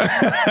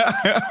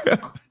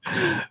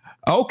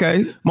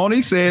 Okay,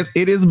 Monique says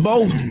it is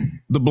both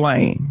the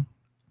blame.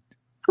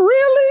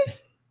 Really?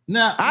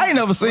 Now I ain't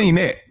never seen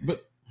that.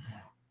 But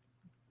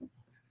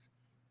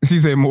she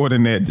said more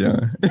than that,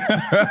 John.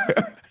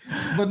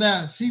 But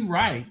now she's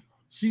right.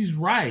 She's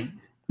right.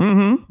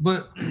 Mm-hmm.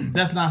 But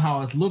that's not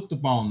how it's looked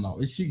upon,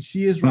 though. She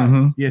is right.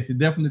 Mm-hmm. Yes, it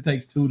definitely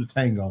takes two to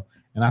tango,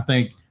 and I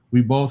think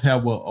we both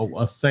have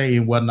a say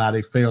in whether or not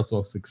it fails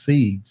or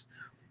succeeds.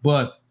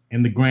 But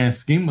in the grand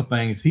scheme of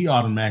things, he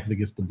automatically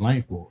gets the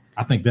blame for it.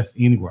 I think that's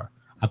anywhere.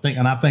 I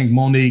think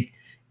Monique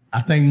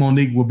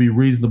will be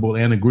reasonable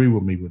and agree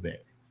with me with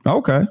that.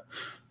 Okay.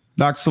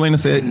 Dr. Selena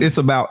said it's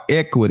about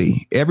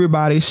equity.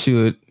 Everybody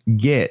should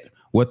get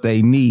what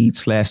they need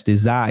 /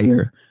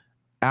 desire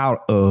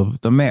out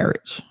of the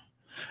marriage.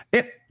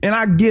 And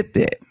I get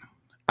that.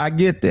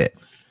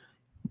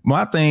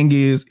 My thing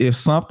is, if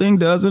something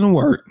doesn't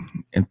work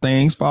and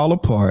things fall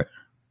apart,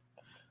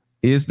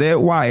 is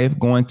that wife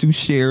going to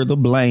share the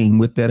blame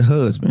with that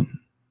husband?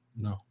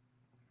 No,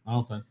 I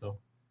don't think so.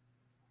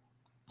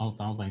 I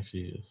don't think she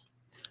is.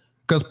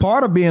 Because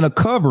part of being a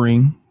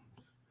covering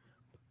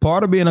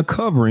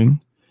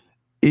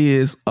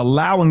is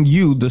allowing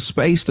you the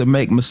space to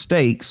make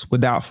mistakes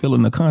without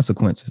feeling the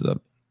consequences of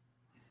it.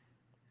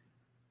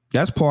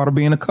 That's part of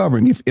being a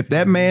covering. If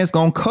that man's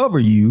gonna cover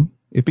you,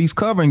 if he's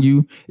covering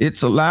you,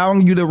 it's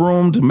allowing you the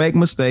room to make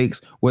mistakes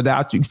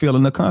without you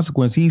feeling the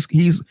consequence.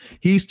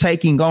 He's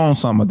taking on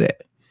some of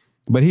that.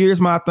 But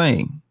here's my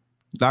thing.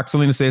 Dr.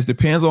 Selena says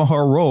depends on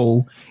her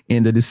role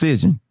in the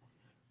decision.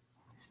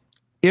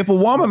 If a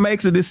woman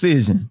makes a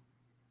decision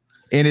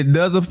and it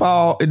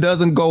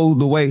doesn't go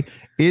the way,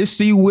 is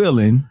she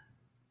willing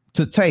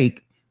to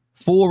take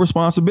full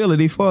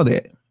responsibility for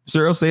that?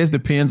 Cheryl says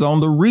depends on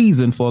the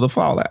reason for the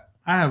fallout.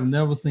 I have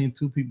never seen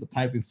two people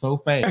typing so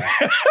fast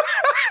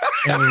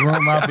in the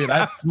room out there.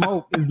 That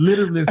smoke is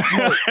literally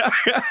smoke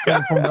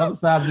coming from the other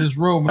side of this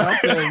room. And I'm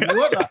saying,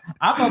 what?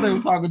 I thought they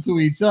were talking to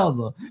each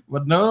other,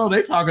 but no,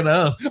 they talking to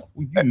us.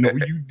 Well,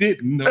 you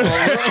didn't know.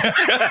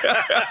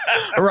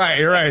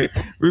 Right.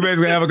 We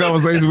basically have a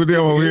conversation with them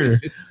over here.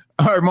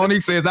 All right,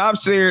 Monique says, I've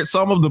shared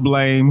some of the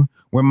blame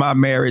when my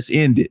marriage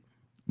ended.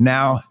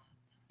 Now,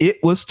 it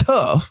was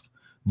tough,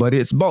 but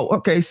it's both.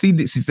 Okay,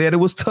 she said it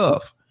was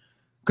tough.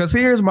 Because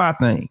here's my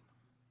thing.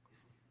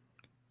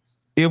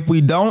 If we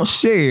don't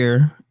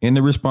share in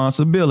the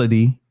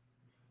responsibility,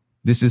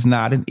 this is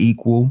not an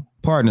equal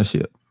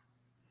partnership.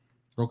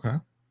 Okay.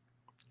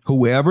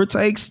 Whoever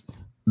takes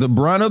the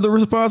brunt of the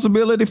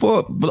responsibility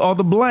or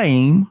the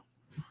blame,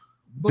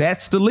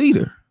 that's the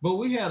leader. But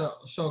we had a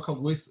show a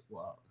couple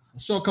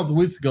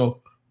weeks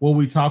ago where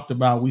we talked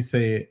about, we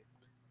said,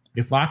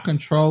 if I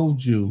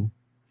controlled you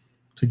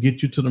to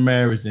get you to the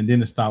marriage and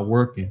then it stopped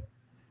working,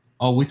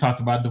 we talked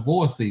about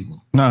divorce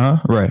even.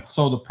 Right.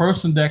 So the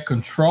person that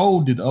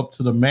controlled it up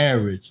to the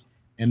marriage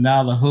and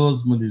now the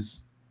husband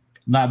is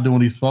not doing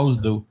what he's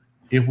supposed to do,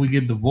 if we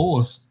get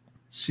divorced,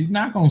 she's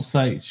not gonna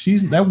say,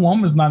 that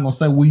woman's not gonna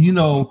say,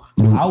 well,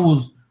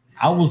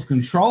 I was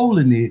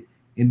controlling it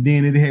and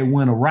then it had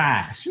went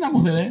awry. She's not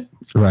gonna say that.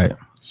 Right.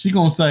 She's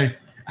gonna say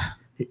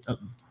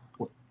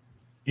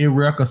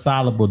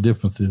irreconcilable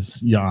differences,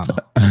 Yana.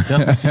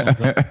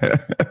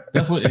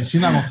 That's what she's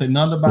not gonna say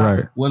nothing about. Right.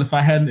 It. Well, if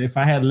I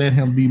had let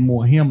him be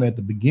more him at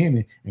the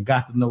beginning and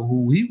got to know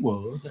who he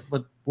was,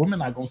 but women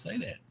not gonna say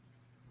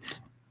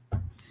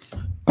that.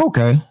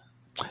 Okay.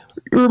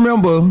 You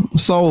remember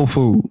Soul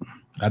Food?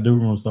 I do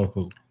remember Soul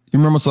Food. You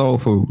remember Soul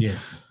Food?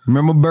 Yes.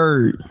 Remember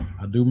Bird?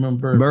 I do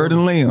remember Bird. Bird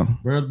and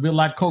Liam. Bird built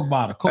like Coke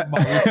bottle. Coke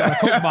bottle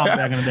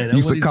back in the day. That's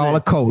used to call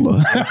it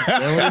cola.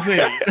 That's what he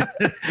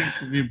said.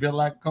 He built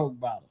like Coke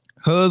bottle.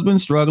 Husband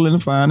struggling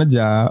to find a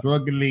job.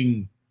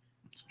 Struggling.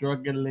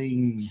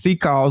 She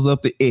calls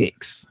up the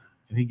ex.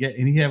 And he gave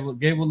her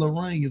a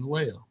ring as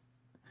well.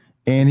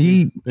 And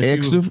it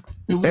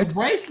was a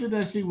bracelet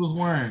that she was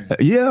wearing.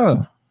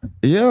 Yeah.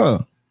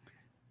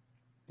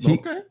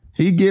 Okay.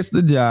 He gets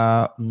the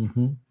job,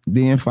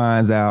 then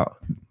finds out.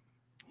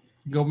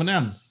 Go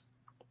bananas.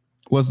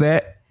 Was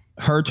that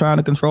her trying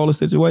to control the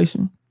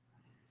situation?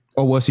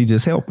 Or was she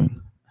just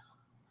helping?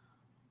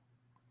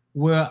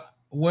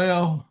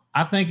 Well,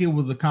 I think it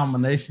was a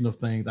combination of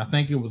things. I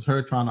think it was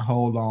her trying to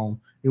hold on.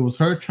 It was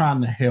her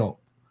trying to help.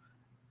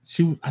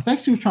 I think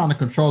she was trying to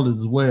control it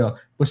as well,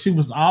 but she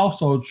was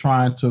also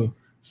trying to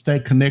stay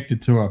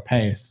connected to her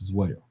past as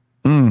well.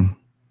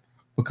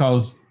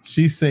 Because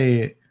she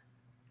said,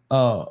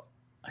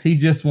 he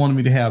just wanted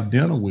me to have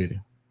dinner with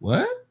him.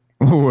 What?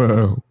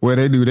 Well, where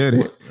they do that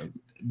at?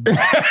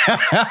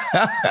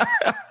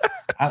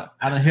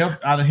 I'd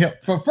have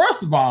helped.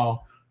 First of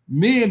all,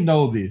 men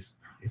know this.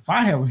 If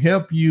I have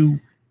helped you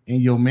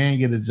and your man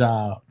get a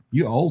job,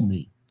 you owe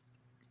me.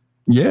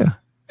 Yeah.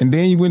 And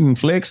then you wouldn't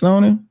flex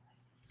on him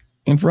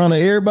in front of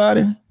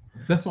everybody.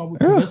 That's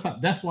why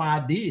that's why I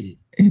did it.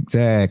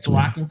 Exactly. So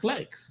I can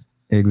flex.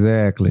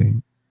 Exactly.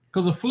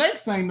 Because a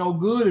flex ain't no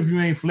good if you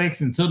ain't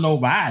flexing to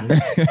nobody.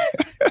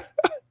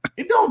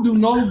 It don't do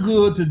no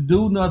good to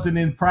do nothing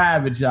in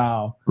private,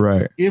 y'all.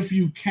 Right. If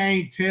you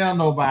can't tell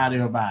nobody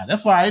about it.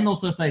 That's why ain't no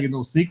such thing as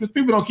no secrets.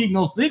 People don't keep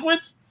no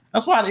secrets.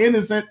 That's why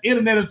the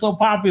internet is so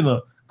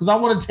popular. Because I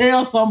want to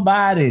tell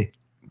somebody.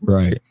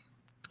 Right.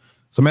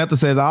 Samantha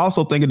says, I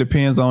also think it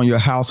depends on your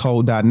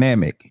household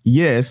dynamic.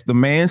 Yes, the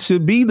man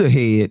should be the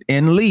head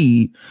and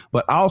lead,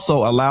 but also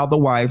allow the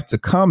wife to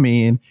come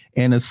in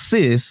and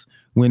assist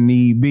when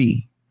need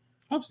be.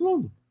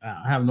 Absolutely.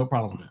 I have no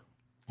problem with that.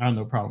 I have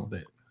no problem with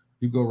that.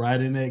 You go right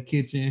in that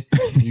kitchen,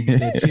 you get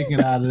that chicken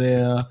out of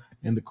there,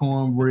 and the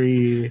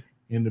cornbread,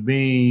 and the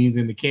beans,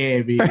 and the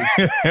cabbage.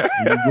 And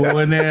you go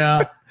in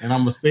there, and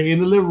I'm going to stay in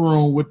the living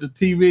room with the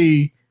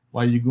TV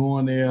while you go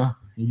in there,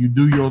 and you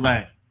do your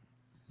thing.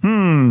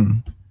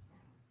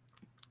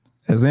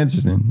 That's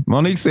interesting.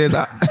 Monique says,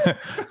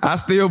 I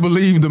still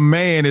believe the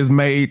man is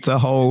made to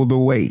hold the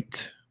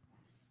weight.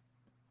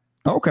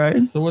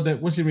 Okay. So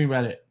what you mean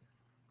by that?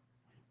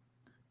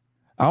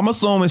 I'm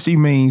assuming she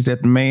means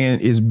that the man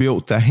is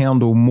built to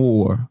handle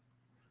more.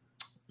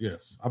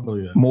 Yes, I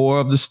believe that. More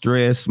of the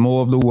stress,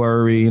 more of the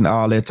worry, and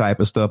all that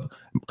type of stuff.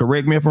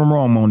 Correct me if I'm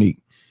wrong,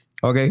 Monique.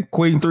 Okay.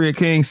 Queen 3 of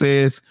Kings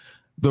says,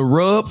 the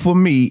rub for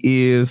me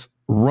is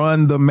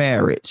run the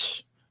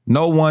marriage.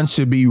 No one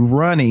should be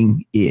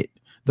running it.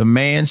 The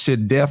man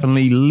should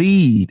definitely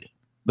lead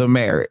the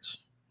marriage.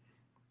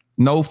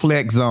 No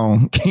flex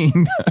zone.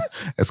 King,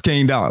 that's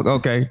King Dog.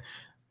 Okay.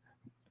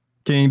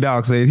 King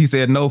Dog says, he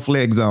said no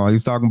flex zone.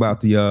 He's talking about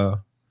the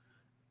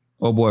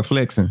oh boy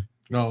flexing.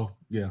 Oh,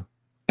 yeah.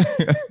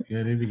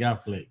 Yeah, they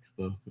got flex.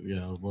 So,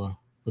 yeah, boy,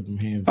 put them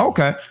hands.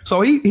 Okay. So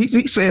he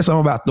said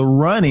something about the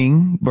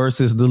running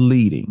versus the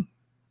leading.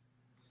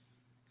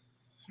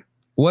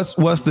 What's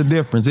the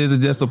difference? Is it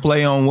just a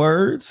play on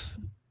words?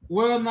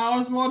 Well, no,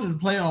 it's more than a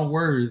play on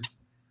words.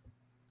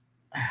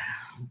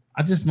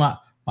 I just my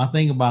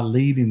thing about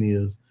leading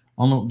is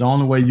the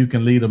only way you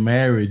can lead a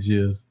marriage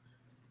is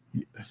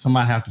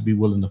somebody have to be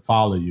willing to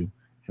follow you.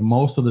 And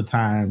most of the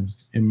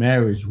times in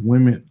marriage,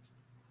 women,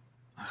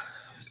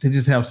 they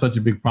just have such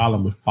a big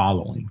problem with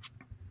following.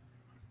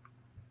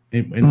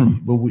 But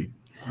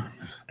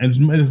as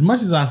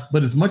much as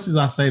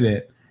I say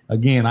that,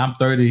 again, I'm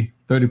 30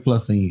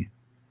 plus in,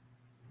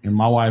 and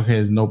my wife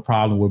has no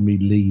problem with me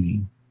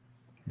leading.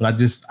 But I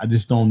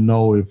just don't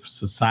know if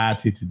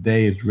society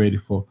today is ready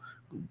for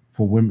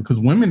women, because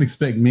women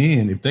expect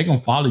men, if they're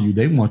gonna follow you,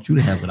 they want you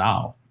to have it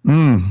all. They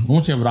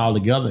want you to have it all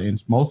together.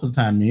 And most of the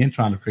time, men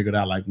trying to figure it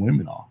out like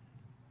women are.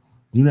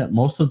 You know,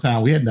 most of the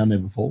time we had done that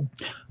before.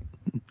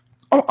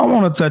 I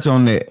want to touch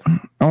on that.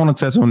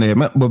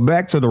 But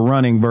back to the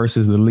running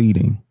versus the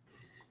leading.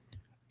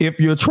 If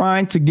you're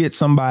trying to get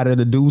somebody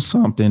to do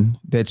something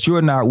that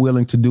you're not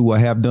willing to do or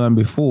have done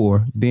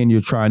before, then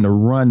you're trying to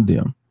run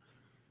them.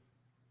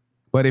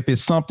 But if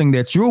it's something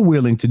that you're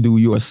willing to do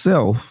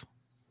yourself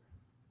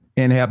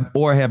and have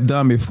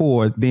done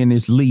before, then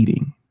it's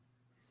leading.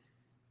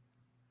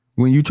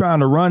 When you're trying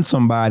to run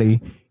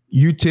somebody,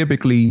 you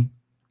typically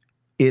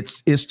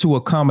it's to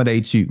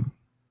accommodate you.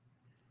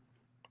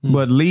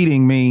 But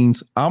leading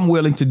means I'm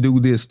willing to do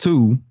this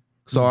too.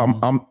 So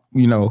I'm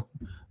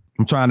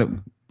trying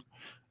to.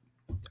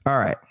 All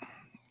right.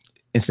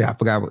 And see, I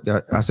forgot what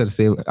I should have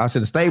said. I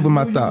should have stayed with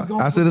my thought.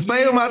 I should have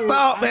stayed with my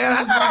thought,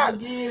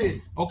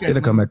 man. Okay.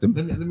 It'll come back to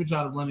me. Let me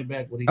try to run it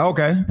back.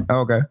 Okay.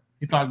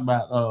 He talked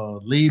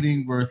about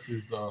leading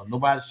versus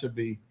nobody should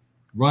be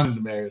running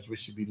the marriage. We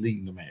should be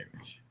leading the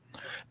marriage.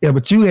 Yeah,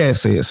 but you had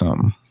said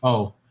something.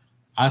 Oh,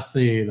 I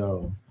said,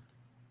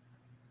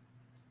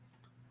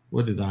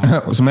 what did I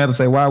say? Samantha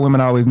say, why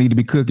women always need to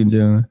be cooking,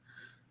 John?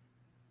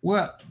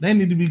 Well, they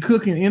need to be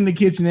cooking in the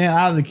kitchen and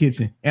out of the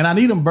kitchen. And I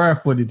need them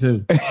barefooted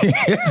too.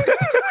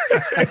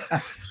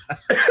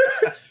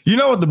 You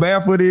know what the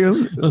barefoot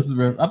is?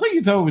 I think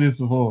you told me this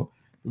before.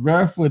 The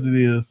barefooted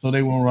is so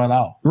they won't run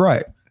off.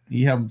 Right.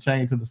 You have them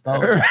chained to the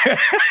stove.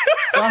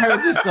 So I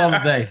heard this the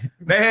other day.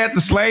 They had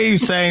the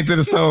slaves chained to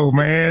the stove,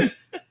 man.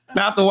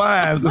 Not the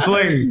wives, the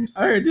slaves.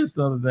 I heard this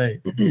the other day.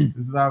 This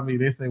is not me.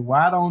 They say,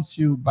 why don't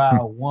you buy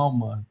a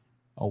woman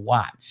a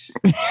watch?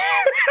 They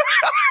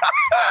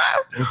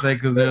say,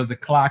 because there's the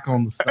clock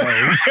on the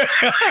stove.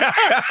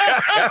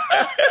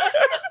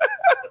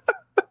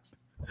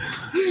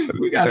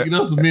 We got to get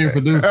us some men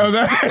producers.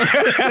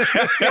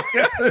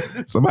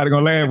 Somebody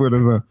going to laugh with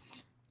us,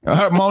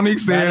 huh? Monique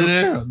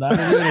says,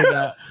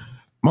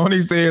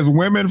 Monique says,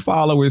 women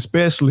follow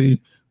especially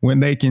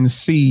when they can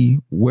see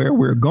where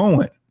we're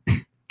going.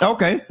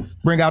 Okay,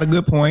 bring out a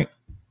good point.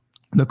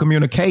 The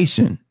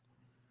communication,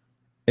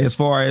 as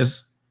far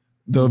as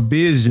the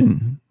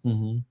vision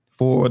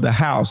for the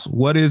house,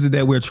 what is it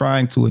that we're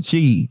trying to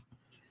achieve?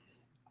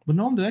 But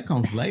normally that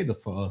comes later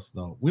for us,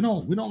 though. We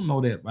don't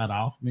know that right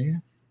off,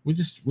 man. We're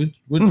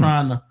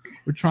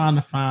trying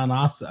to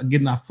find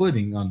getting our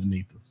footing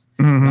underneath us.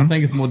 I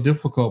think it's more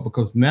difficult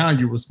because now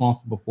you're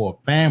responsible for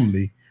a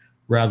family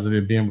rather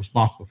than being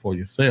responsible for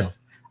yourself.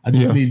 I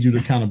just need you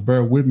to kind of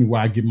bear with me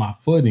while I get my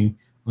footing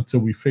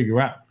until we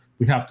figure out.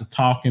 We have to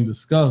talk and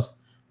discuss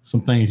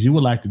some things you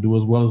would like to do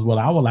as well as what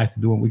I would like to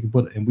do,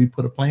 and we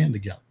put a plan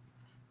together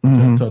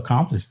to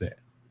accomplish that.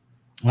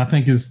 And I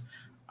think it's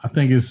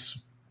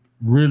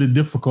really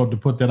difficult to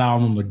put that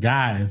out on the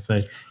guy and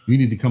say you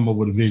need to come up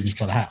with a vision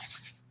for the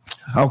house.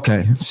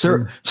 Okay,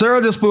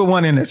 Cheryl just put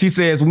one in there. She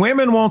says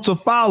women want to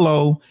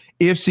follow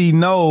if she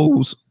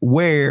knows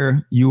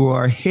where you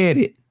are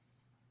headed.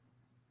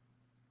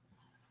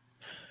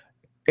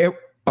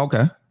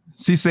 Okay.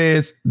 She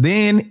says,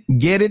 then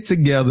get it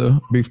together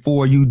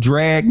before you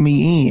drag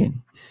me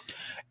in.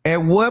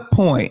 At what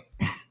point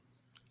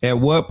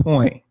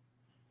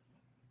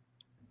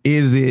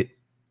is it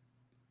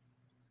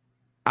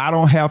I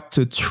don't have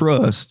to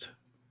trust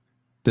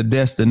the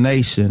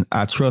destination.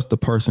 I trust the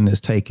person that's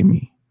taking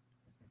me.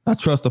 I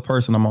trust the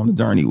person I'm on the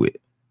journey with.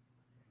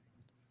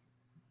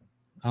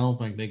 I don't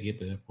think they get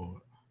that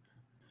part.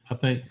 I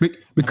think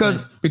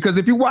because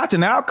if you're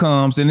watching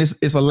outcomes, then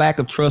it's a lack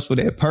of trust for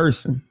that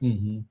person.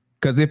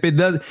 Because if it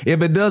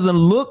doesn't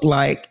look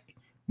like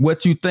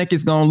what you think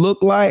it's gonna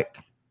look like,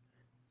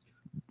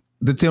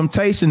 the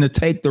temptation to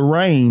take the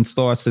reins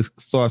starts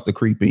to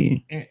creep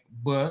in.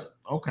 But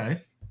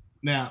okay,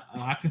 now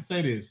I can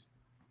say this: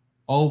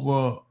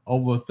 over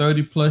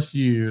 30 plus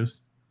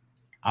years,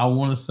 I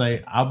want to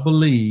say I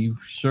believe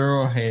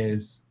Cheryl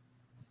has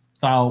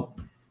thought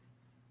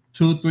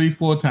 2, 3,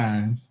 4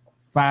 times,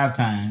 5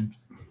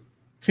 times,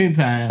 10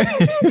 times.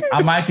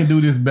 I might can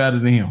do this better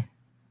than him.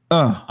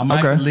 I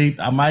might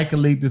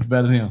can lead this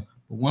better than him.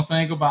 But one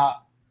thing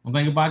about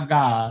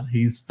God,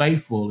 He's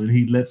faithful, and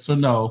He lets her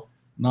know,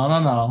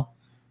 no.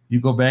 You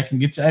go back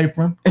and get your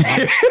apron. Go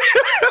back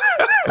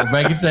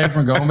and get your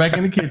apron. Go back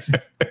in the kitchen.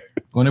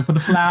 Go in there, put the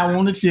flour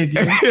on the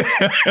chicken.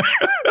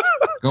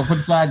 Go put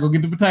the flour. Go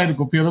get the potato.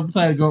 Go peel the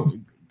potato.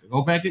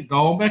 Go back in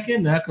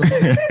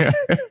there.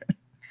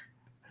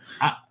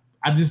 I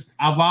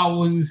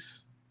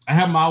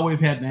haven't always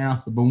had the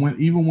answer, but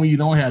even when you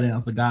don't have the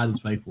answer, God is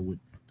faithful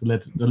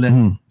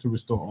to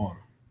restore order.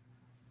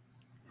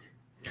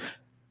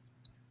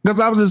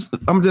 Because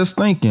I'm just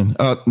thinking.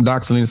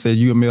 Doc Selena said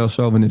you a male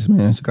chauvinist,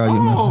 man. She called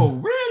you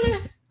really?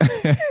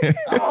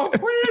 Oh,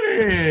 quit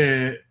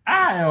it!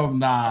 I am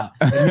not.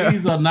 And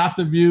these are not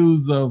the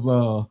views of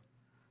where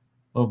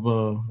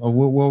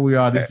we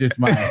are. This is just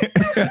mine.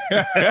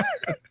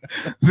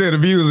 Said the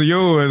views are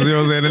yours. You know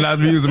what I'm saying? They're not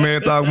the views of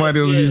Man Talk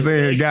Monday. What you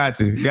saying? Got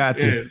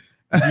you.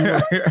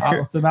 Yeah.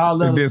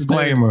 All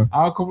disclaimer.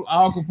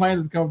 All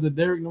complainants come to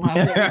Derek. No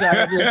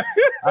matter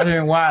out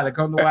here in Wiley.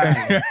 Come to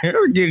Wiley.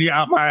 Get you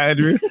out my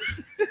address.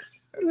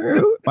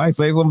 Might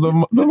say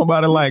something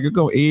nobody like. It's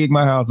gonna egg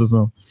my house or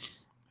something.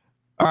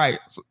 All right.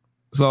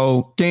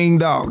 So King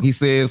Dog, he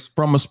says,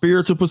 from a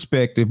spiritual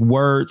perspective,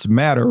 words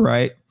matter,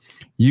 right?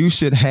 You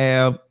should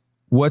have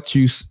what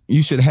you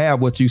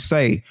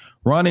say.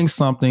 Running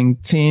something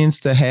tends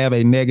to have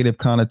a negative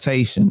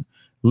connotation.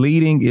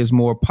 Leading is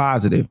more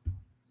positive.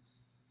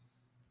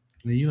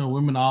 You know,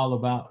 women are all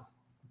about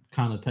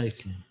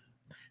connotation.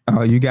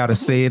 Oh, you got to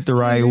say it the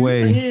right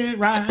way. Say it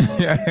right.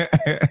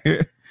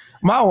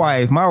 My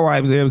wife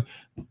says,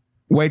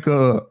 wake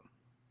up.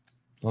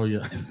 Oh,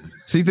 yeah.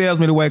 She tells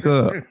me to wake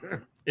up.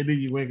 And then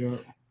you wake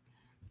up.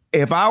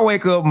 If I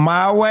wake up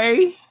my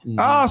way,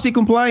 she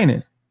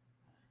complaining.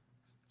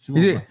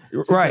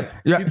 Right.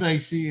 She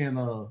thinks she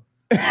in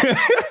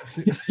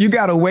you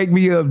gotta wake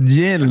me up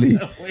gently.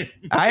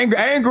 I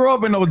ain't grow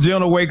up in no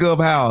gentle wake up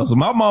house.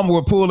 My mama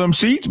would pull them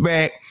sheets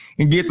back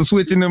and get to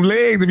switching them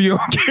legs if you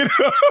don't get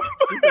up.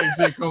 She thinks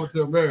she come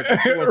to America.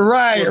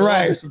 Right.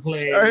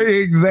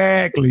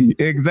 Exactly.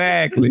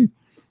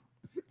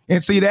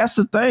 And see, that's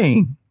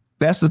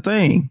the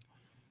thing.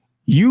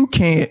 You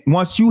can't,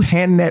 once you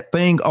hand that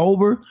thing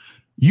over,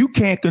 you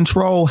can't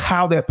control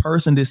how that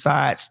person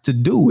decides to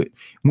do it.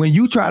 When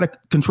you try to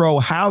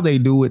control how they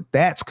do it,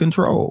 that's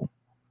control.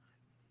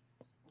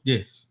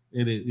 Yes,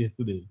 it is. Yes,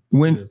 it is.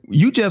 When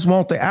you just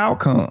want the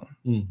outcome.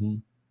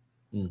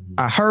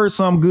 I heard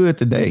something good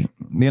today.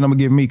 Then I'm gonna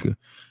give Mika.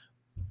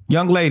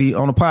 Young lady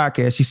on the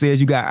podcast, she says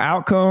you got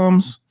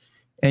outcomes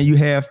and you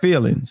have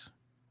feelings.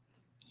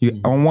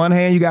 On one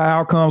hand, you got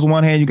outcomes. On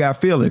one hand, you got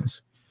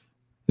feelings.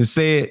 It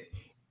said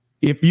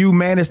if you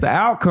manage the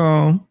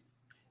outcome,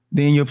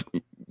 then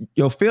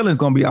your feelings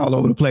gonna be all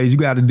over the place. You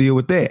got to deal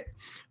with that.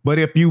 But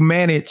if you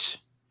manage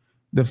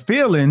the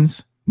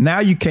feelings, now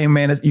you can't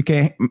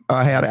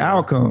have the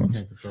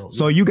outcomes.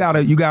 So you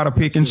gotta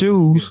pick and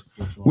choose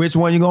which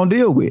one you're gonna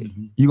deal with.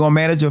 You gonna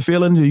manage your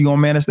feelings or you gonna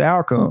manage the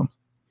outcome.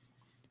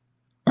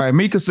 All right,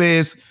 Mika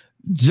says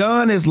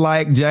John is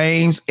like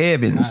James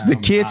Evans, the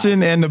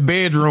kitchen and the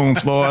bedroom,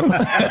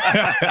 Florida.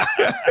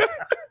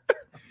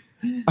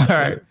 All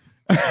right.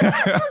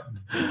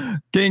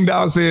 King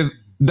Dog says,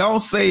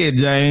 don't say it,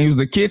 James.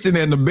 The kitchen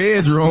and the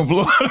bedroom,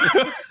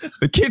 Florida.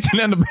 The kitchen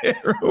and the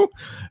bedroom.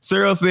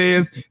 Cheryl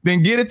says,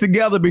 then get it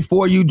together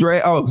before you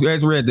drag. Oh, you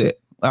guys read that.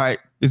 All right.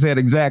 It said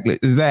exactly.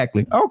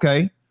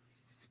 Okay.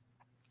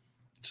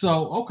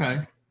 So, okay.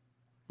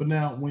 But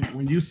now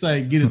when you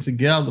say get it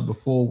together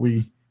before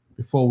we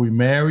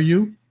marry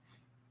you,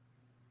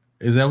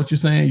 is that what you're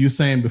saying? You're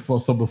saying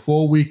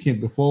before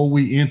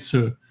we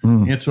enter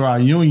our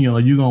union, are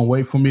you gonna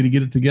wait for me to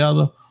get it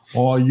together,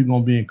 or are you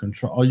gonna be in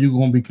control? Are you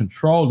gonna be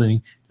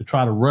controlling to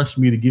try to rush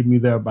me to get me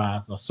there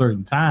by a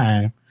certain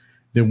time?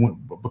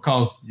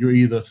 Because you're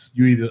either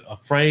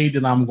afraid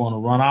that I'm gonna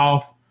run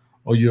off,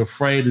 or you're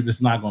afraid that it's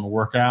not gonna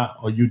work out,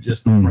 or you're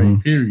just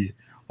afraid. Period.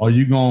 Or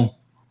you gonna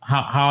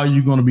how are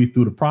you gonna be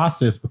through the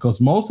process? Because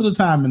most of the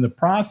time in the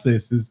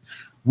processes,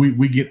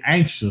 we get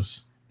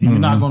anxious. And you're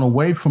not going to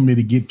wait for me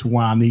to get to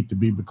where I need to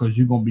be, because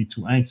you're going to be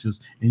too anxious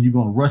and you're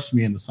going to rush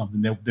me into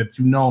something that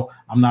you know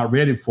I'm not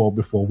ready for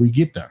before we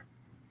get there.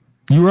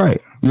 You're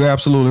right. You're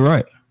absolutely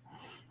right.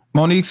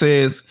 Monique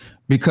says,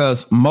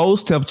 because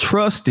most have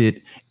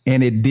trusted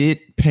and it did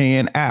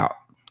pan out.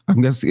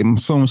 I'm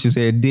assuming she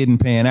said it didn't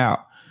pan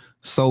out.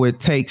 So it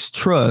takes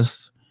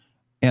trust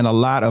and a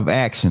lot of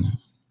action.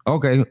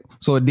 Okay.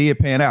 So it did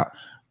pan out.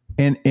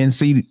 And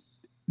see,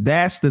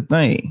 that's the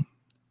thing.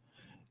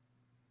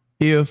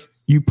 If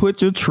you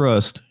put your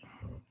trust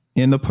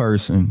in the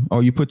person,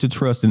 or you put your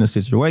trust in the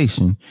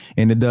situation,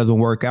 and it doesn't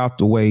work out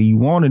the way you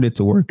wanted it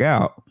to work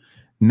out,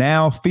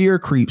 now fear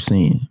creeps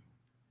in.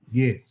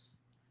 Yes.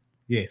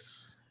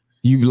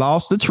 You've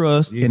lost the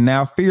trust, and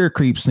now fear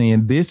creeps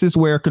in. This is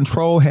where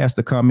control has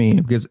to come in,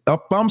 because if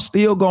I'm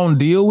still going to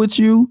deal with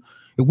you,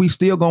 if we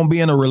still going to be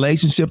in a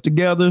relationship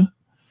together,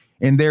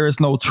 and there is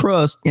no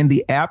trust, in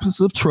the absence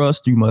of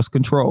trust, you must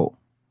control.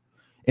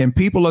 And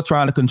people are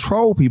trying to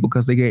control people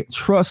because they can't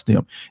trust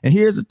them. And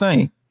here's the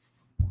thing.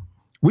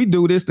 We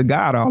do this to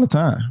God all the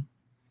time.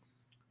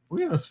 Well,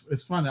 yeah,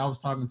 it's funny. I was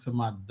talking to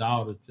my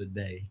daughter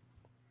today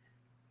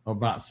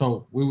about,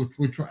 so we're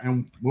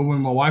trying, when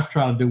my wife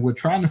tried to do, we're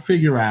trying to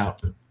figure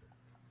out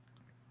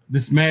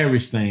this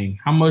marriage thing.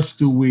 How much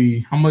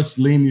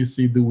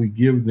leniency do we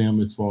give them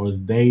as far as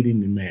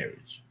dating and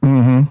marriage?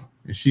 And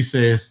she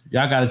says,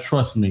 y'all got to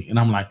trust me. And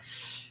I'm like,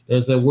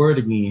 there's that word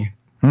again.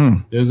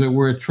 There's that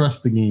word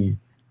trust again.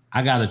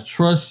 I got to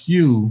trust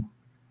you.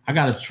 I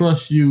got to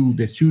trust you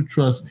that you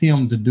trust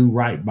him to do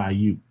right by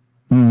you.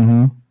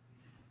 Oh,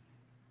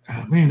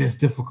 man, that's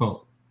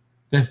difficult.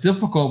 That's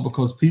difficult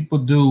because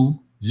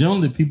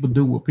generally people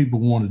do what people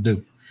want to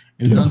do.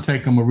 And it doesn't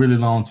take them a really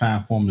long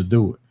time for them to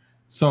do it.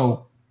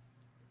 So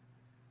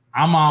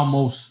I'm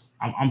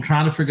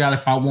trying to figure out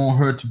if I want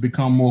her to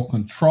become more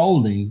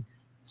controlling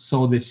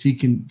so that she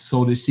can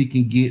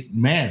get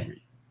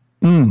married.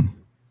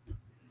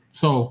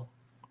 So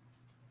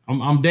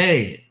I'm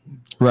dead.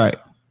 Right.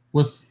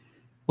 What's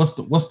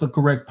the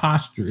correct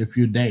posture if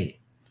you're dead?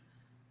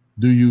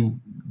 Do you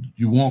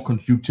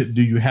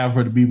have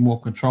her to be more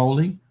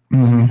controlling, or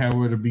do you have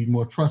her to be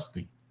more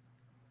trusting?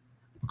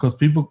 Because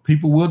people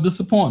will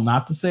disappoint.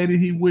 Not to say that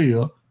he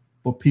will,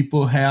 but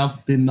people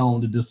have been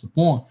known to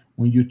disappoint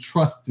when you're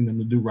trusting them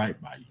to do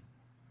right by you.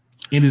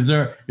 And is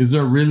there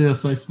really a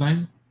such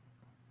thing?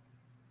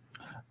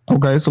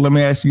 Okay, so let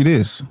me ask you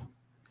this.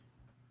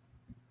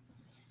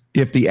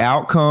 If the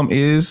outcome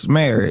is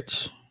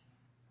marriage,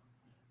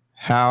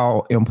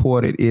 how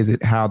important is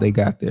it how they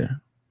got there?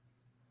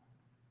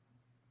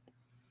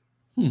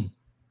 I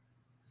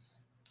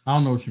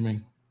don't know what you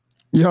mean.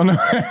 You don't know,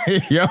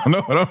 you don't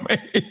know what I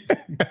mean?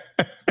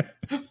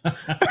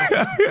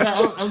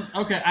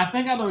 Okay, I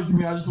think I know what you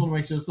mean. I just want to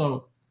make sure.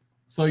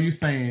 So you're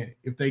saying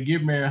if they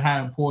get married,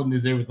 how important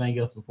is everything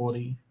else before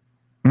then?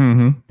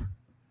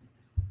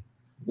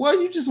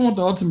 Well, you just want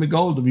the ultimate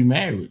goal to be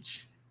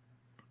marriage.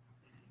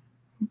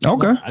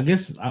 Okay. So I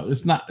guess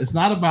it's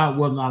not about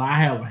whether or not I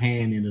have a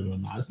hand in it or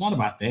not. It's not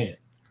about that.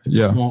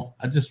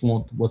 I just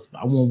want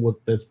what's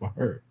best for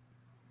her.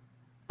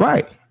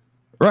 Right.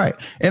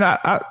 And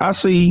I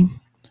see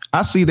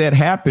that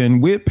happen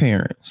with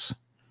parents.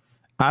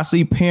 I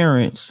see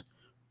parents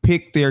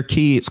pick their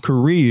kids'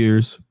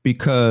 careers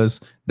because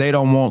they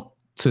don't want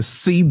to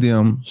see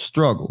them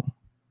struggle.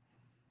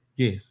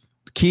 Yes.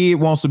 The kid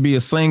wants to be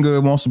a singer,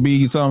 wants to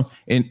be something,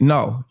 and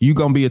no, you're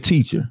gonna be a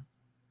teacher.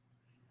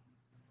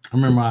 I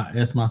remember I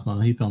asked my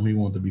son, he told me he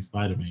wanted to be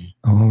Spider-Man.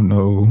 Oh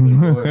no.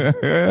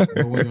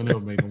 We're gonna never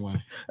make him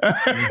one.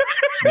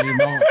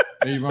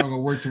 Maybe I'm gonna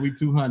work till we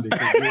 200.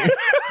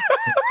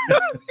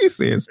 He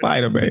said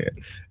Spider-Man.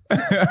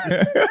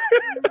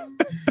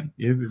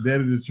 Yes,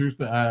 that is the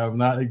truth. I am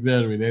not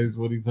exaggerating. That is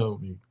what he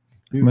told me.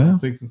 He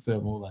was like 6 or 7.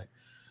 I was like,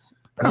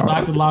 I'd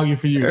like to log in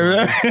for you.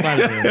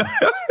 Spider-Man.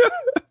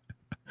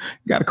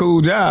 Got a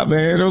cool job,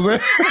 man.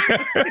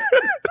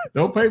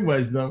 Don't pay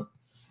much though.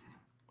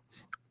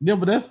 Yeah,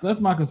 but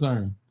that's my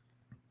concern.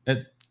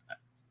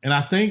 And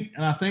I think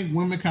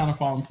women kind of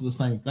fall into the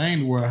same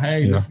thing where,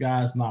 hey, this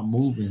guy's not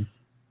moving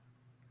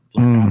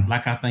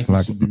like I think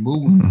he should be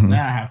moving. So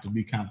now I have to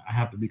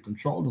be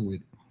controlling with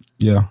it.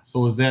 Yeah.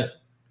 So is it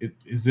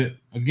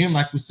again,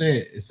 like we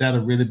said, is that a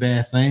really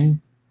bad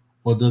thing,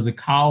 or does it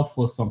call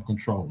for some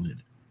control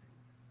in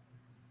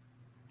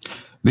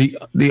it?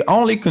 The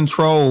only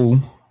control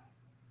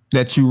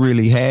that you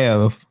really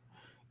have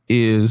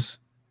is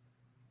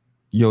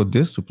your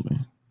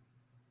discipline.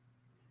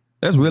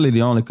 That's really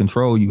the only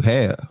control you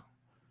have.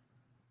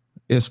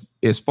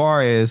 As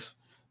far as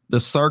the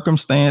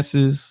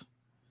circumstances,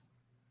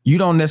 you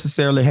don't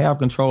necessarily have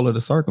control of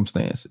the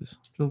circumstances.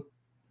 True.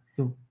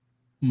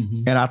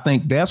 Mm-hmm. And I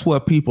think that's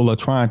what people are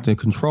trying to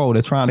control.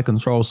 They're trying to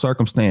control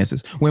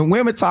circumstances. When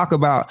women talk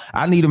about,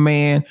 I need a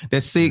man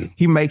that's sick,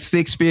 he makes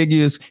 6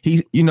 figures.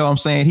 He, you know what I'm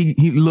saying?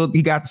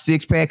 He got the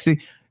 6 pack.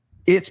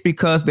 It's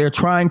because they're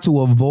trying to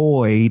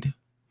avoid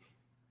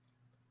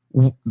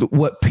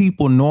what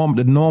people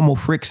the normal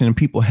friction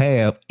people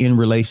have in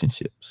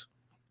relationships,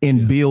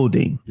 in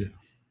building. Yeah.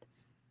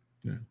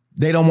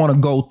 They don't want to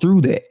go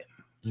through that.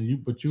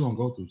 But you're gonna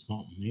go through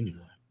something anyway.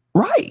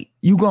 Right.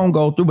 You're gonna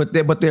go through,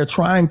 but they're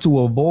trying to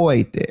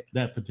avoid that.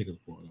 That particular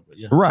point of it.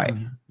 Yeah. Right.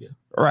 Mm-hmm. Yeah.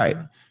 Right.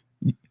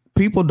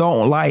 People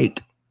don't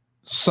like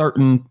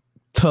certain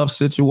tough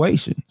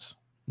situations.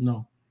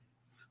 No,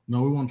 we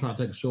want to try to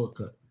take a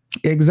shortcut.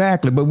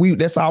 Exactly. But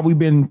that's all we've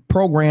been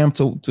programmed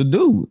to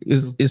do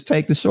is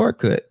take the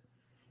shortcut.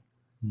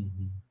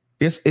 Mm-hmm.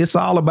 It's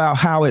all about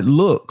how it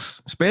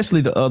looks,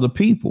 especially to other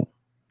people.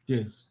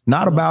 Yes.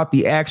 Not about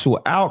the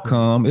actual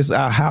outcome. It's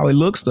how it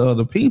looks to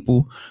other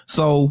people.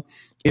 So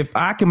if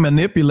I can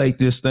manipulate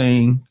this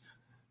thing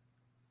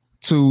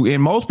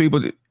and most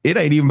people, it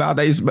ain't even about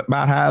that. It's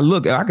about how I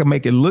look. I can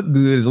make it look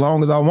good as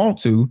long as I want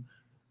to.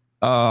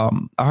 I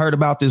heard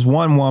about this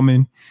one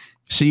woman.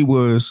 She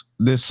was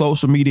this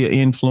social media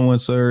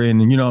influencer,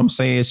 and you know what I'm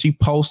saying? She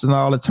posting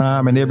all the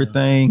time and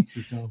everything.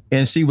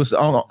 And she was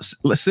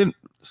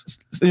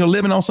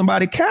living on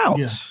somebody's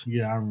couch.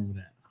 Yeah, I remember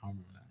that.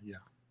 Yeah.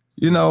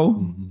 You know?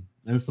 Mm-hmm.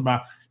 And it's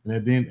about,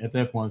 and then at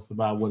that point, it's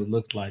about what it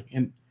looks like.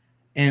 And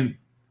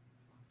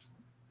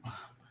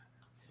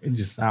it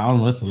just, I don't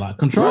know, it's a lot.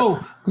 Control,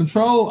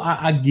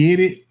 I get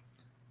it.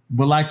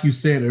 But like you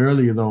said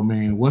earlier though,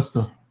 man, let's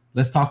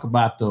talk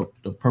about the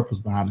purpose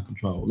behind the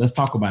control. Let's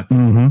talk about that.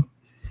 Mm-hmm.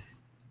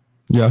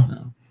 Yeah.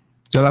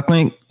 Because I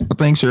think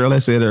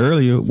Cheryl said it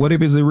earlier. What if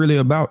it's really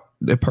about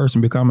that person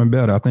becoming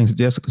better? I think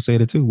Jessica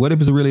said it too. What if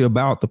it's really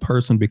about the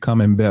person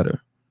becoming better?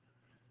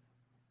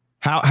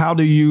 How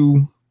do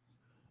you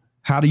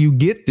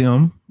get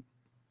them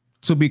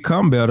to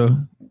become better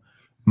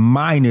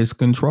minus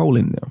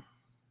controlling them?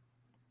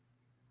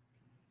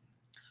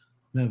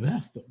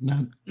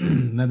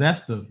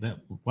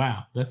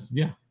 Wow. But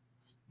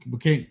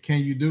can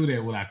you do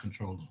that without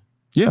controlling?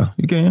 Yeah,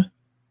 you can.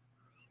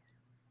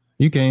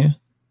 You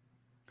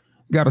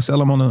got to sell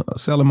them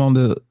on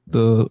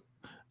the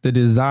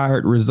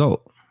desired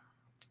result.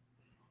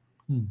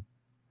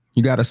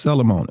 You got to sell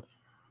them on it.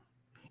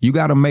 You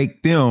got to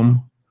make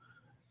them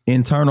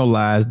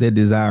internalize that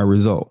desired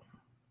result.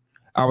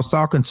 I was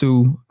talking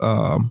to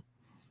a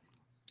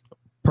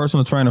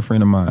personal trainer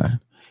friend of mine,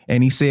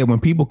 and he said when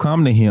people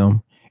come to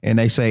him and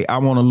they say, I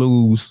want to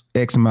lose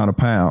X amount of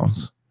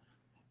pounds,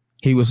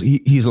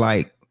 he's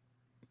like,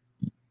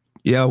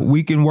 yeah,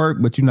 we can work,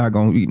 but you're not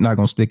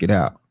gonna stick it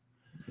out.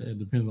 It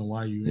depends on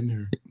why you're in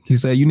here. He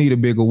said you need a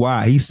bigger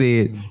why. He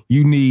said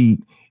you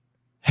need,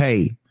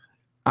 hey,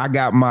 I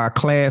got my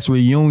class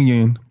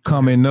reunion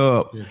coming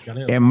up,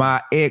 and my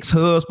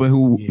ex-husband,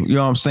 who you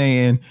know what I'm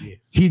saying,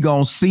 he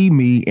gonna see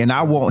me, and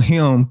I want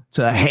him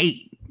to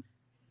hate.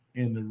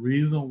 And the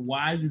reason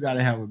why you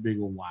gotta have a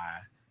bigger why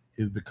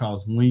is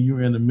because when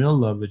you're in the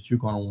middle of it, you're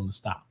gonna want to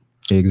stop.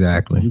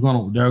 Exactly.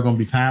 There are gonna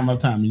be time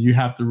after time, and you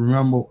have to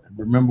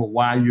remember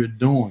why you're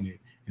doing it,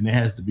 and it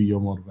has to be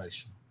your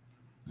motivation.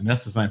 And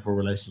that's the same for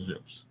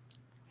relationships.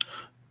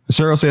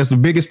 Cheryl says the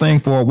biggest thing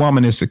for a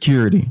woman is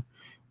security.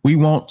 We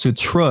want to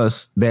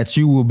trust that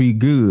you will be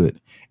good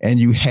and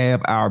you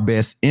have our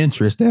best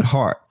interest at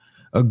heart.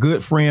 A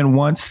good friend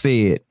once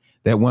said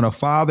that when a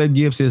father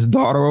gives his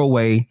daughter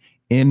away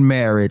in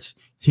marriage,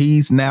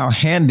 he's now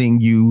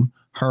handing you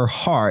her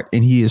heart,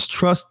 and he is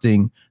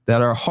trusting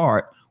that her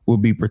heart will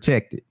be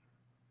protected.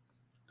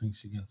 I think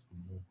she got some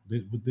more.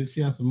 Did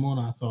she have some more?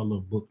 I saw a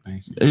little book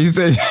thing. You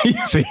said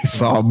he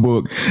saw a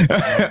book.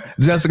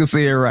 Jessica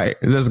said it right.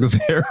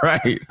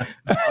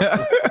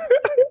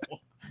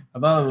 I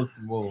thought it was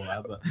some more.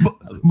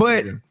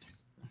 But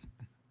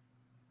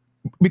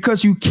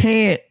because you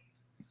can't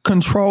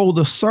control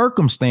the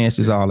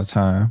circumstances all the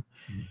time,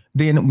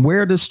 then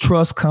where does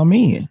trust come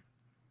in?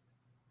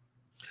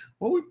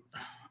 Well,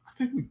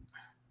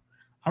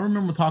 I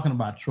remember talking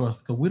about trust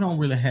because we don't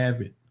really have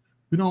it.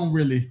 We don't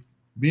really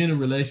be in a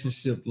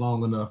relationship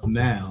long enough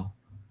now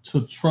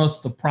to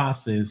trust the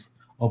process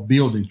of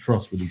building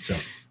trust with each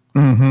other.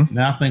 Mm-hmm.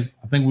 Now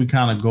I think we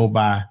kind of go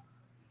by,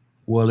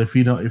 well, if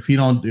he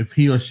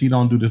or she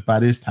don't do this by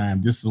this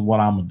time, this is what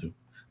I'm gonna do.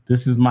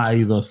 This is my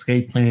either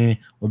escape plan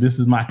or this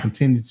is my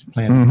contingency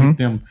plan to get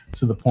them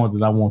to the point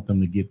that I want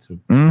them to get to.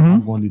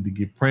 I'm going to need to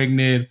get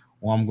pregnant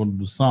or I'm going to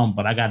do something,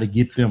 but I got to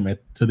get them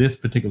to this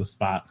particular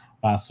spot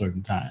by a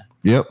certain time.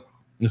 Yep.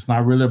 It's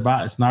not really,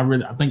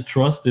 I think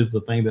trust is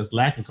the thing that's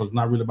lacking because it's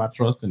not really about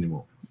trust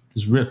anymore.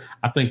 It's real.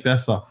 I think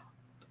that's what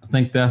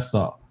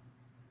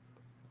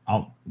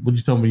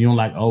you told me you don't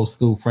like old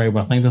school phrase,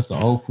 but I think that's the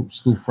old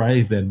school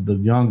phrase that the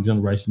young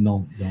generation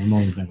don't know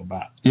anything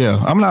about. Yeah,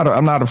 I'm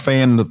not a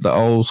fan of the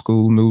old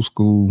school, new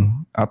school.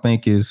 I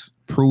think it's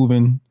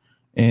proven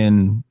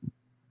in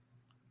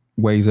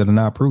ways that are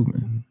not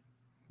proven.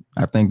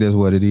 I think that's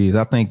what it is.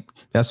 I think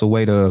that's a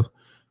way to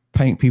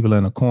paint people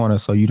in a corner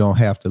so you don't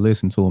have to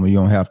listen to them and you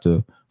don't have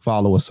to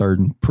follow a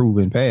certain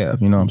proven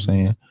path. You know what I'm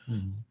saying?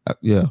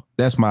 Yeah,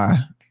 that's my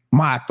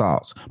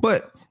thoughts.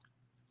 But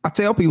I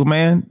tell people,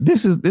 man,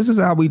 this is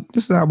how we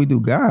do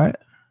God.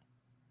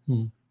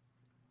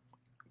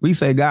 We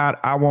say, God,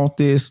 I want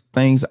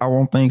things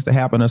to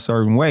happen a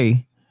certain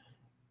way.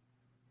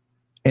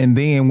 And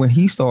then when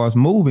he starts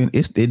moving,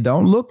 it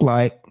don't look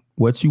like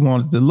what you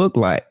want it to look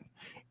like.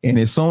 And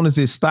as soon as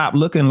it stopped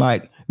looking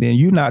like, then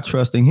you're not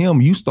trusting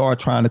him. You start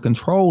trying to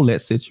control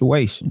that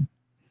situation.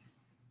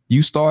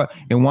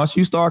 And once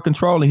you start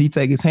controlling, he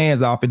take his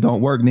hands off, it don't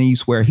work. And then you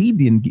swear he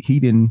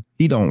don't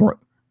work.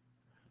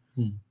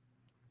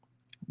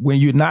 When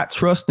you're not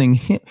trusting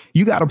him,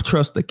 you got to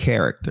trust the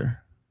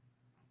character.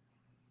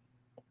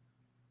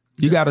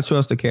 You got to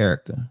trust the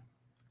character.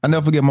 I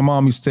never forget my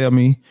mom used to tell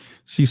me,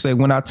 she said,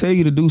 when I tell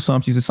you to do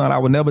something, she said, son, I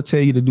would never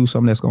tell you to do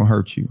something that's going to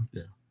hurt you.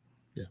 Yeah.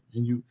 Yeah.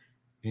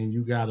 And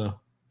you gotta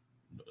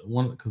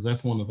because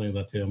that's one of the things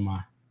I tell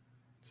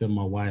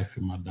my wife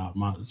and my daughter.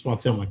 That's what I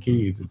tell my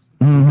kids is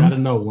you gotta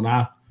know when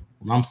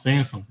I'm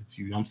saying something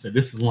to you, I'm saying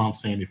this is where I'm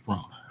saying it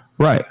from.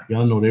 Right. You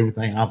gotta know that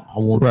everything I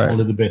want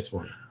only the best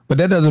for you. But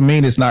that doesn't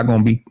mean you're not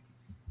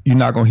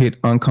gonna hit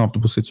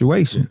uncomfortable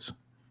situations.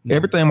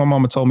 Everything my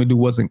mama told me to do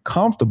wasn't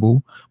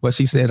comfortable, but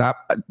she said,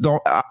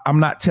 I'm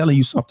not telling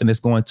you something that's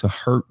going to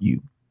hurt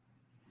you.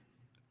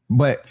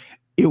 But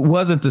it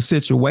wasn't the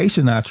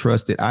situation I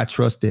trusted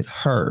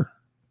her.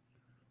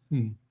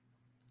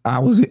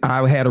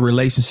 I had a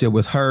relationship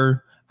with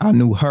her. I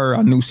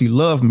knew she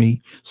loved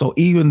me. So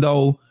even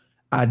though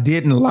I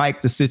didn't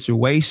like the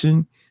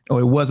situation or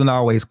it wasn't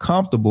always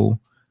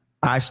comfortable,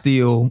 I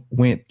still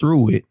went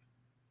through it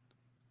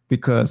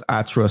because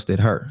I trusted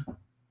her.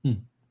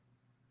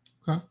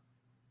 Okay.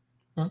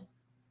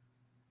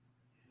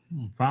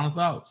 Final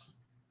thoughts,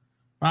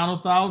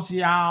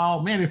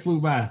 y'all. Man, it flew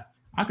by.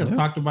 I could have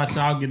talked about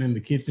y'all getting in the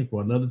kitchen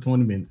for another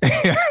 20 minutes.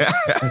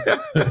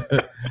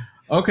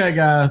 Okay,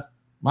 guys.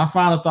 My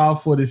final thought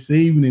for this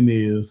evening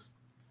is,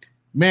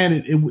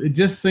 man, it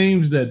just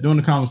seems that during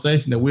the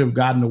conversation that we have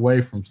gotten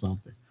away from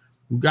something.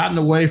 We've gotten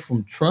away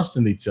from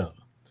trusting each other.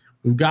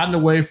 We've gotten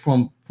away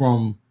from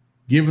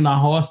giving our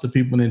hearts to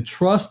people and then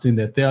trusting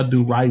that they'll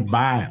do right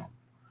by them.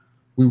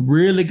 We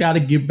really got to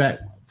get back.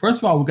 First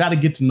of all, we got to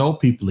get to know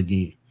people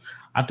again.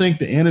 I think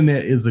the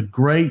internet is a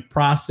great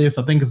process.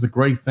 I think it's a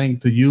great thing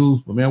to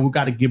use, but man, we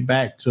got to get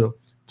back to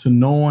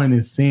knowing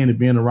and seeing and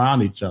being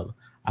around each other.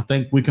 I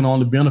think we can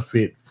only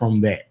benefit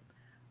from that.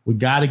 We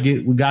got to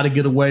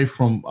get away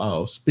from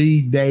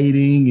speed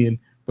dating and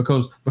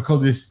because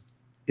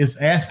it's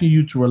asking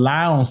you to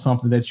rely on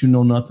something that you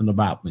know nothing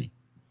about me.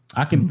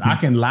 I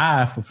can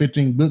lie for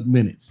 15 good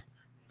minutes.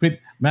 Matter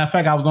of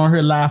fact, I was on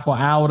here live for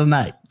an hour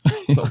tonight.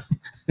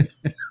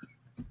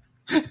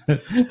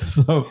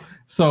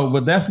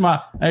 But that's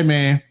hey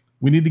man,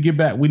 we need to get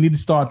back. We need to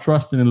start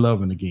trusting and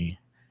loving again.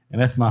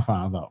 And that's my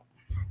final thought.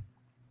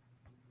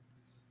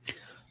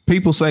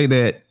 People say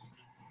that,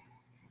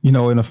 in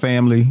a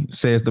family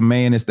says the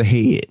man is the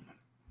head.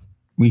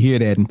 We hear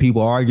that and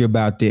people argue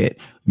about that.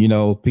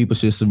 People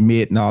should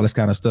submit and all this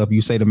kind of stuff.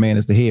 You say the man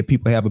is the head.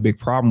 People have a big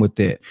problem with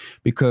that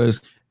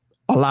because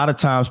a lot of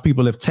times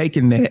people have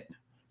taken that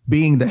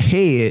being the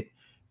head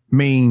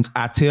means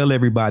I tell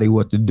everybody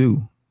what to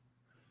do.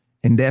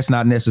 And that's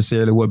not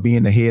necessarily what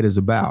being the head is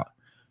about.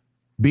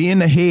 Being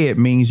the head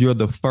means you're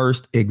the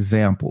first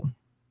example.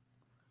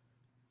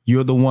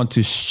 You're the one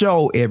to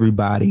show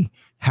everybody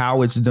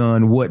how it's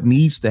done, what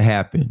needs to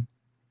happen.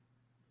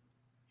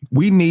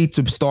 We need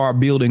to start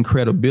building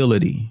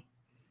credibility,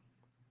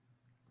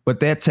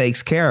 but that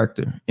takes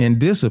character and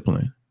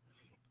discipline.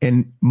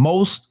 And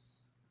most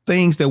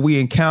things that we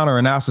encounter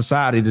in our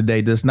society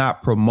today does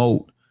not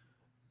promote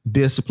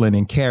discipline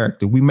and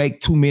character. We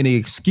make too many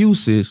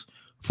excuses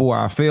for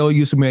our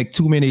failures. We make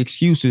too many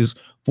excuses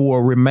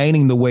for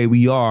remaining the way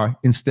we are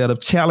instead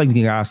of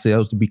challenging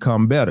ourselves to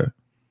become better.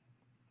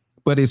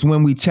 But it's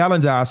when we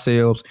challenge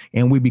ourselves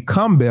and we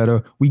become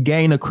better, we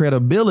gain a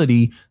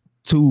credibility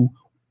to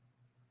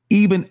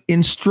even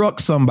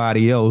instruct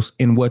somebody else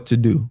in what to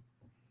do.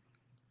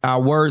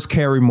 Our words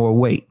carry more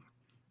weight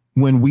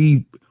when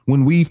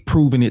we've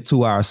proven it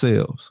to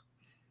ourselves.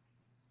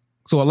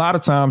 So a lot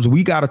of times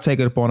we got to take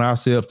it upon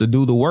ourselves to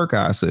do the work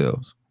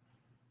ourselves.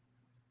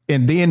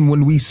 And then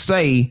when we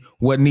say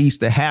what needs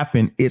to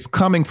happen, it's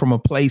coming from a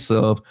place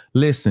of,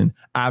 listen,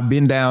 I've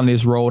been down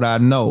this road. I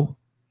know.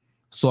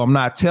 So I'm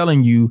not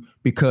telling you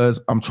because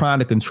I'm trying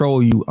to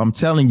control you. I'm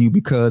telling you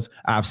because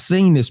I've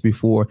seen this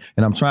before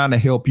and I'm trying to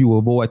help you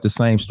avoid the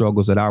same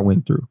struggles that I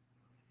went through.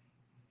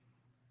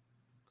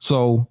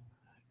 So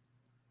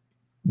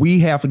we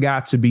have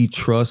got to be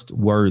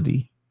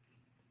trustworthy.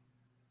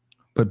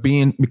 But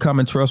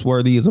becoming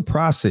trustworthy is a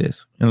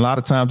process. And a lot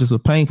of times it's a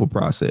painful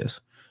process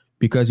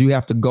because you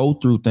have to go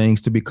through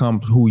things to become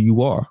who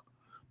you are.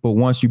 But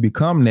once you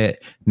become that,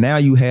 now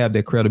you have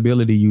that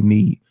credibility you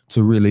need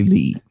to really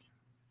lead.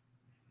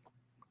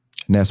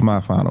 And that's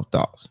my final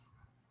thoughts.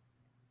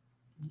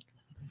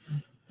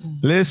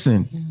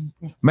 Listen,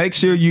 make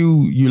sure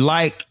you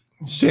like,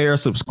 share,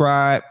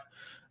 subscribe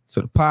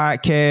to the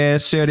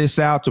podcast. Share this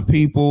out to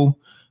people.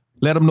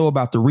 Let them know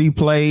about the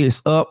replay.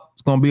 It's up.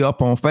 It's going to be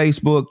up on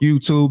Facebook,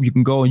 YouTube. You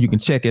can go and you can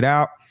check it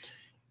out.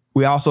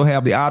 We also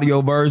have the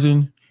audio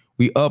version.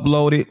 We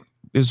upload it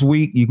this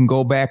week. You can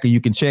go back and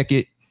you can check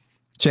it.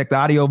 Check the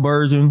audio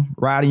version,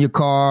 ride in your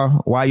car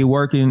while you're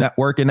working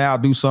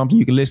out, do something.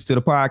 You can listen to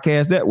the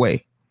podcast that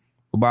way.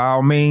 But by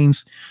all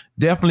means,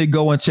 definitely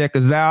go and check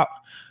us out.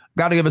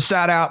 Got to give a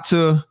shout out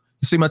to,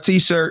 you see my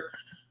t-shirt? I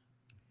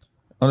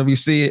don't know if you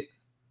see it.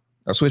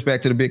 I'll switch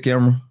back to the big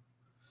camera.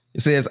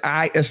 It says,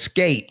 I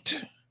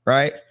escaped,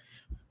 right?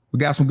 We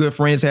got some good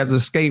friends. Has an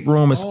escape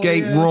room, right,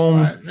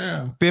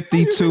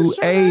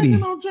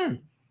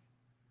 5280.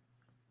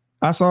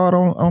 I saw it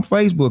on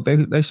Facebook.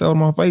 They showed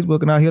them on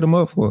Facebook and I hit them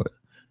up for it.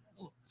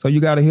 So you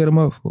got to hit them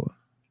up for it.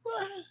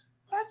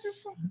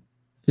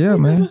 Yeah,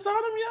 man. Just saw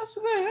them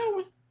yesterday,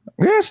 haven't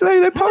we? Yesterday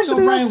they posted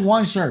it. Bring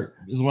one shirt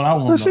is what I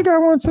want. Well, she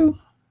got one too.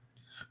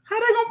 How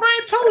they gonna bring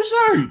two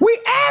shirts? We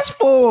asked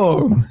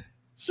for them.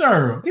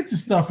 Sure, get your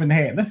stuff in the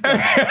hat. Let's go.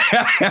 Get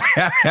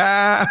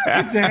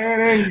your hat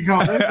in. You go.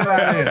 Let's go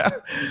out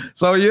there.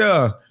 So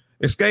yeah,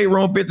 Escape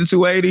Room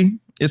 5280.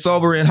 It's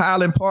over in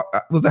Highland Park.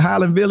 Was it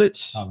Highland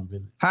Village?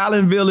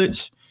 Highland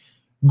Village.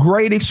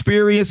 Great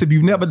experience. If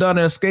you've never done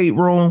an escape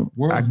room,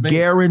 I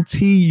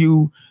guarantee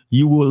you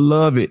will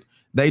love it.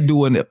 They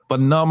do a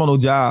phenomenal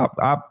job.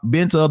 I've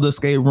been to other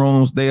escape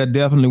rooms. They are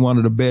definitely one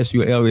of the best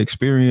you'll ever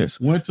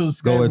experience. Went to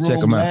escape room check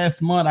them last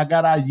month. I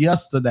got out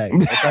yesterday.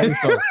 Okay,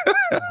 so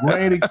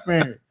great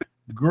experience.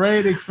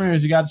 Great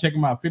experience. You got to check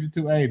them out.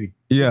 5280.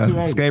 Yeah,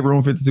 5280. Escape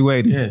Room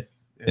 5280.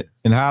 Yes.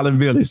 In Highland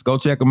Village. Go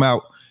check them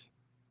out.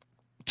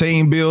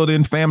 Team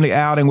building, family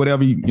outing,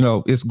 whatever,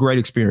 it's a great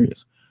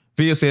experience.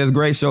 Phil says,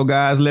 great show,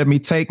 guys. Let me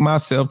take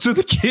myself to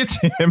the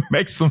kitchen and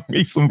make some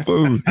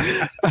food.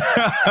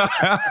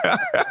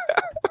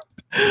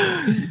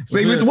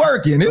 See, it's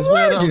working. It's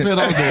working. Don't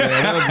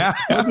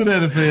do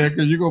that, Phil,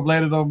 because you're going to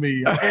blame it on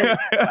me.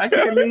 I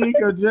can't leave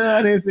because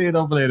John has said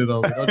don't blame it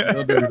on me.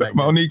 Don't do it like that.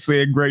 Monique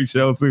said, great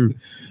show, too.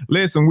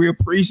 Listen, we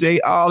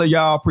appreciate all of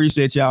y'all.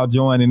 Appreciate y'all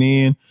joining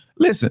in.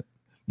 Listen,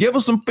 give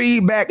us some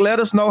feedback. Let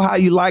us know how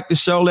you like the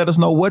show. Let us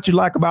know what you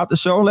like about the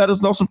show. Let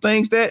us know some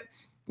things that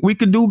we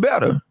could do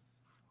better.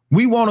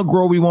 We want to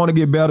grow. We want to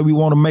get better. We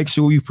want to make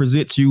sure we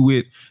present you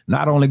with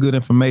not only good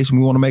information,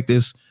 we want to make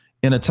this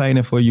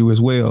entertaining for you as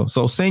well.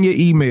 So send your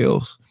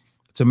emails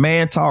to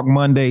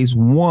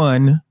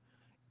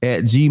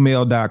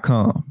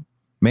mantalkmondays1@gmail.com.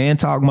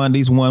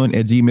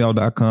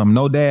 mantalkmondays1@gmail.com.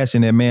 No dash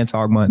in that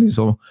mantalkmondays.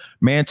 So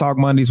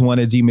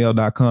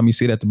mantalkmondays1@gmail.com. You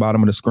see it at the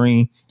bottom of the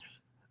screen.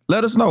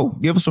 Let us know.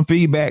 Give us some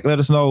feedback. Let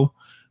us know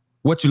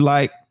what you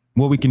like,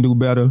 what we can do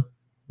better.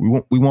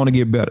 We want to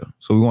get better.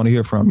 So we want to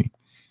hear from you.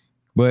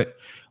 But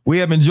we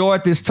have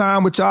enjoyed this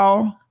time with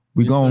y'all.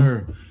 We're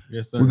going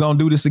to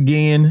do this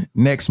again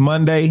next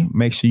Monday.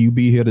 Make sure you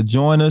be here to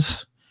join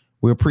us.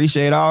 We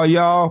appreciate all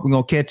y'all. We're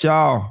going to catch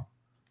y'all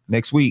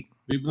next week.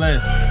 Be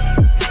blessed.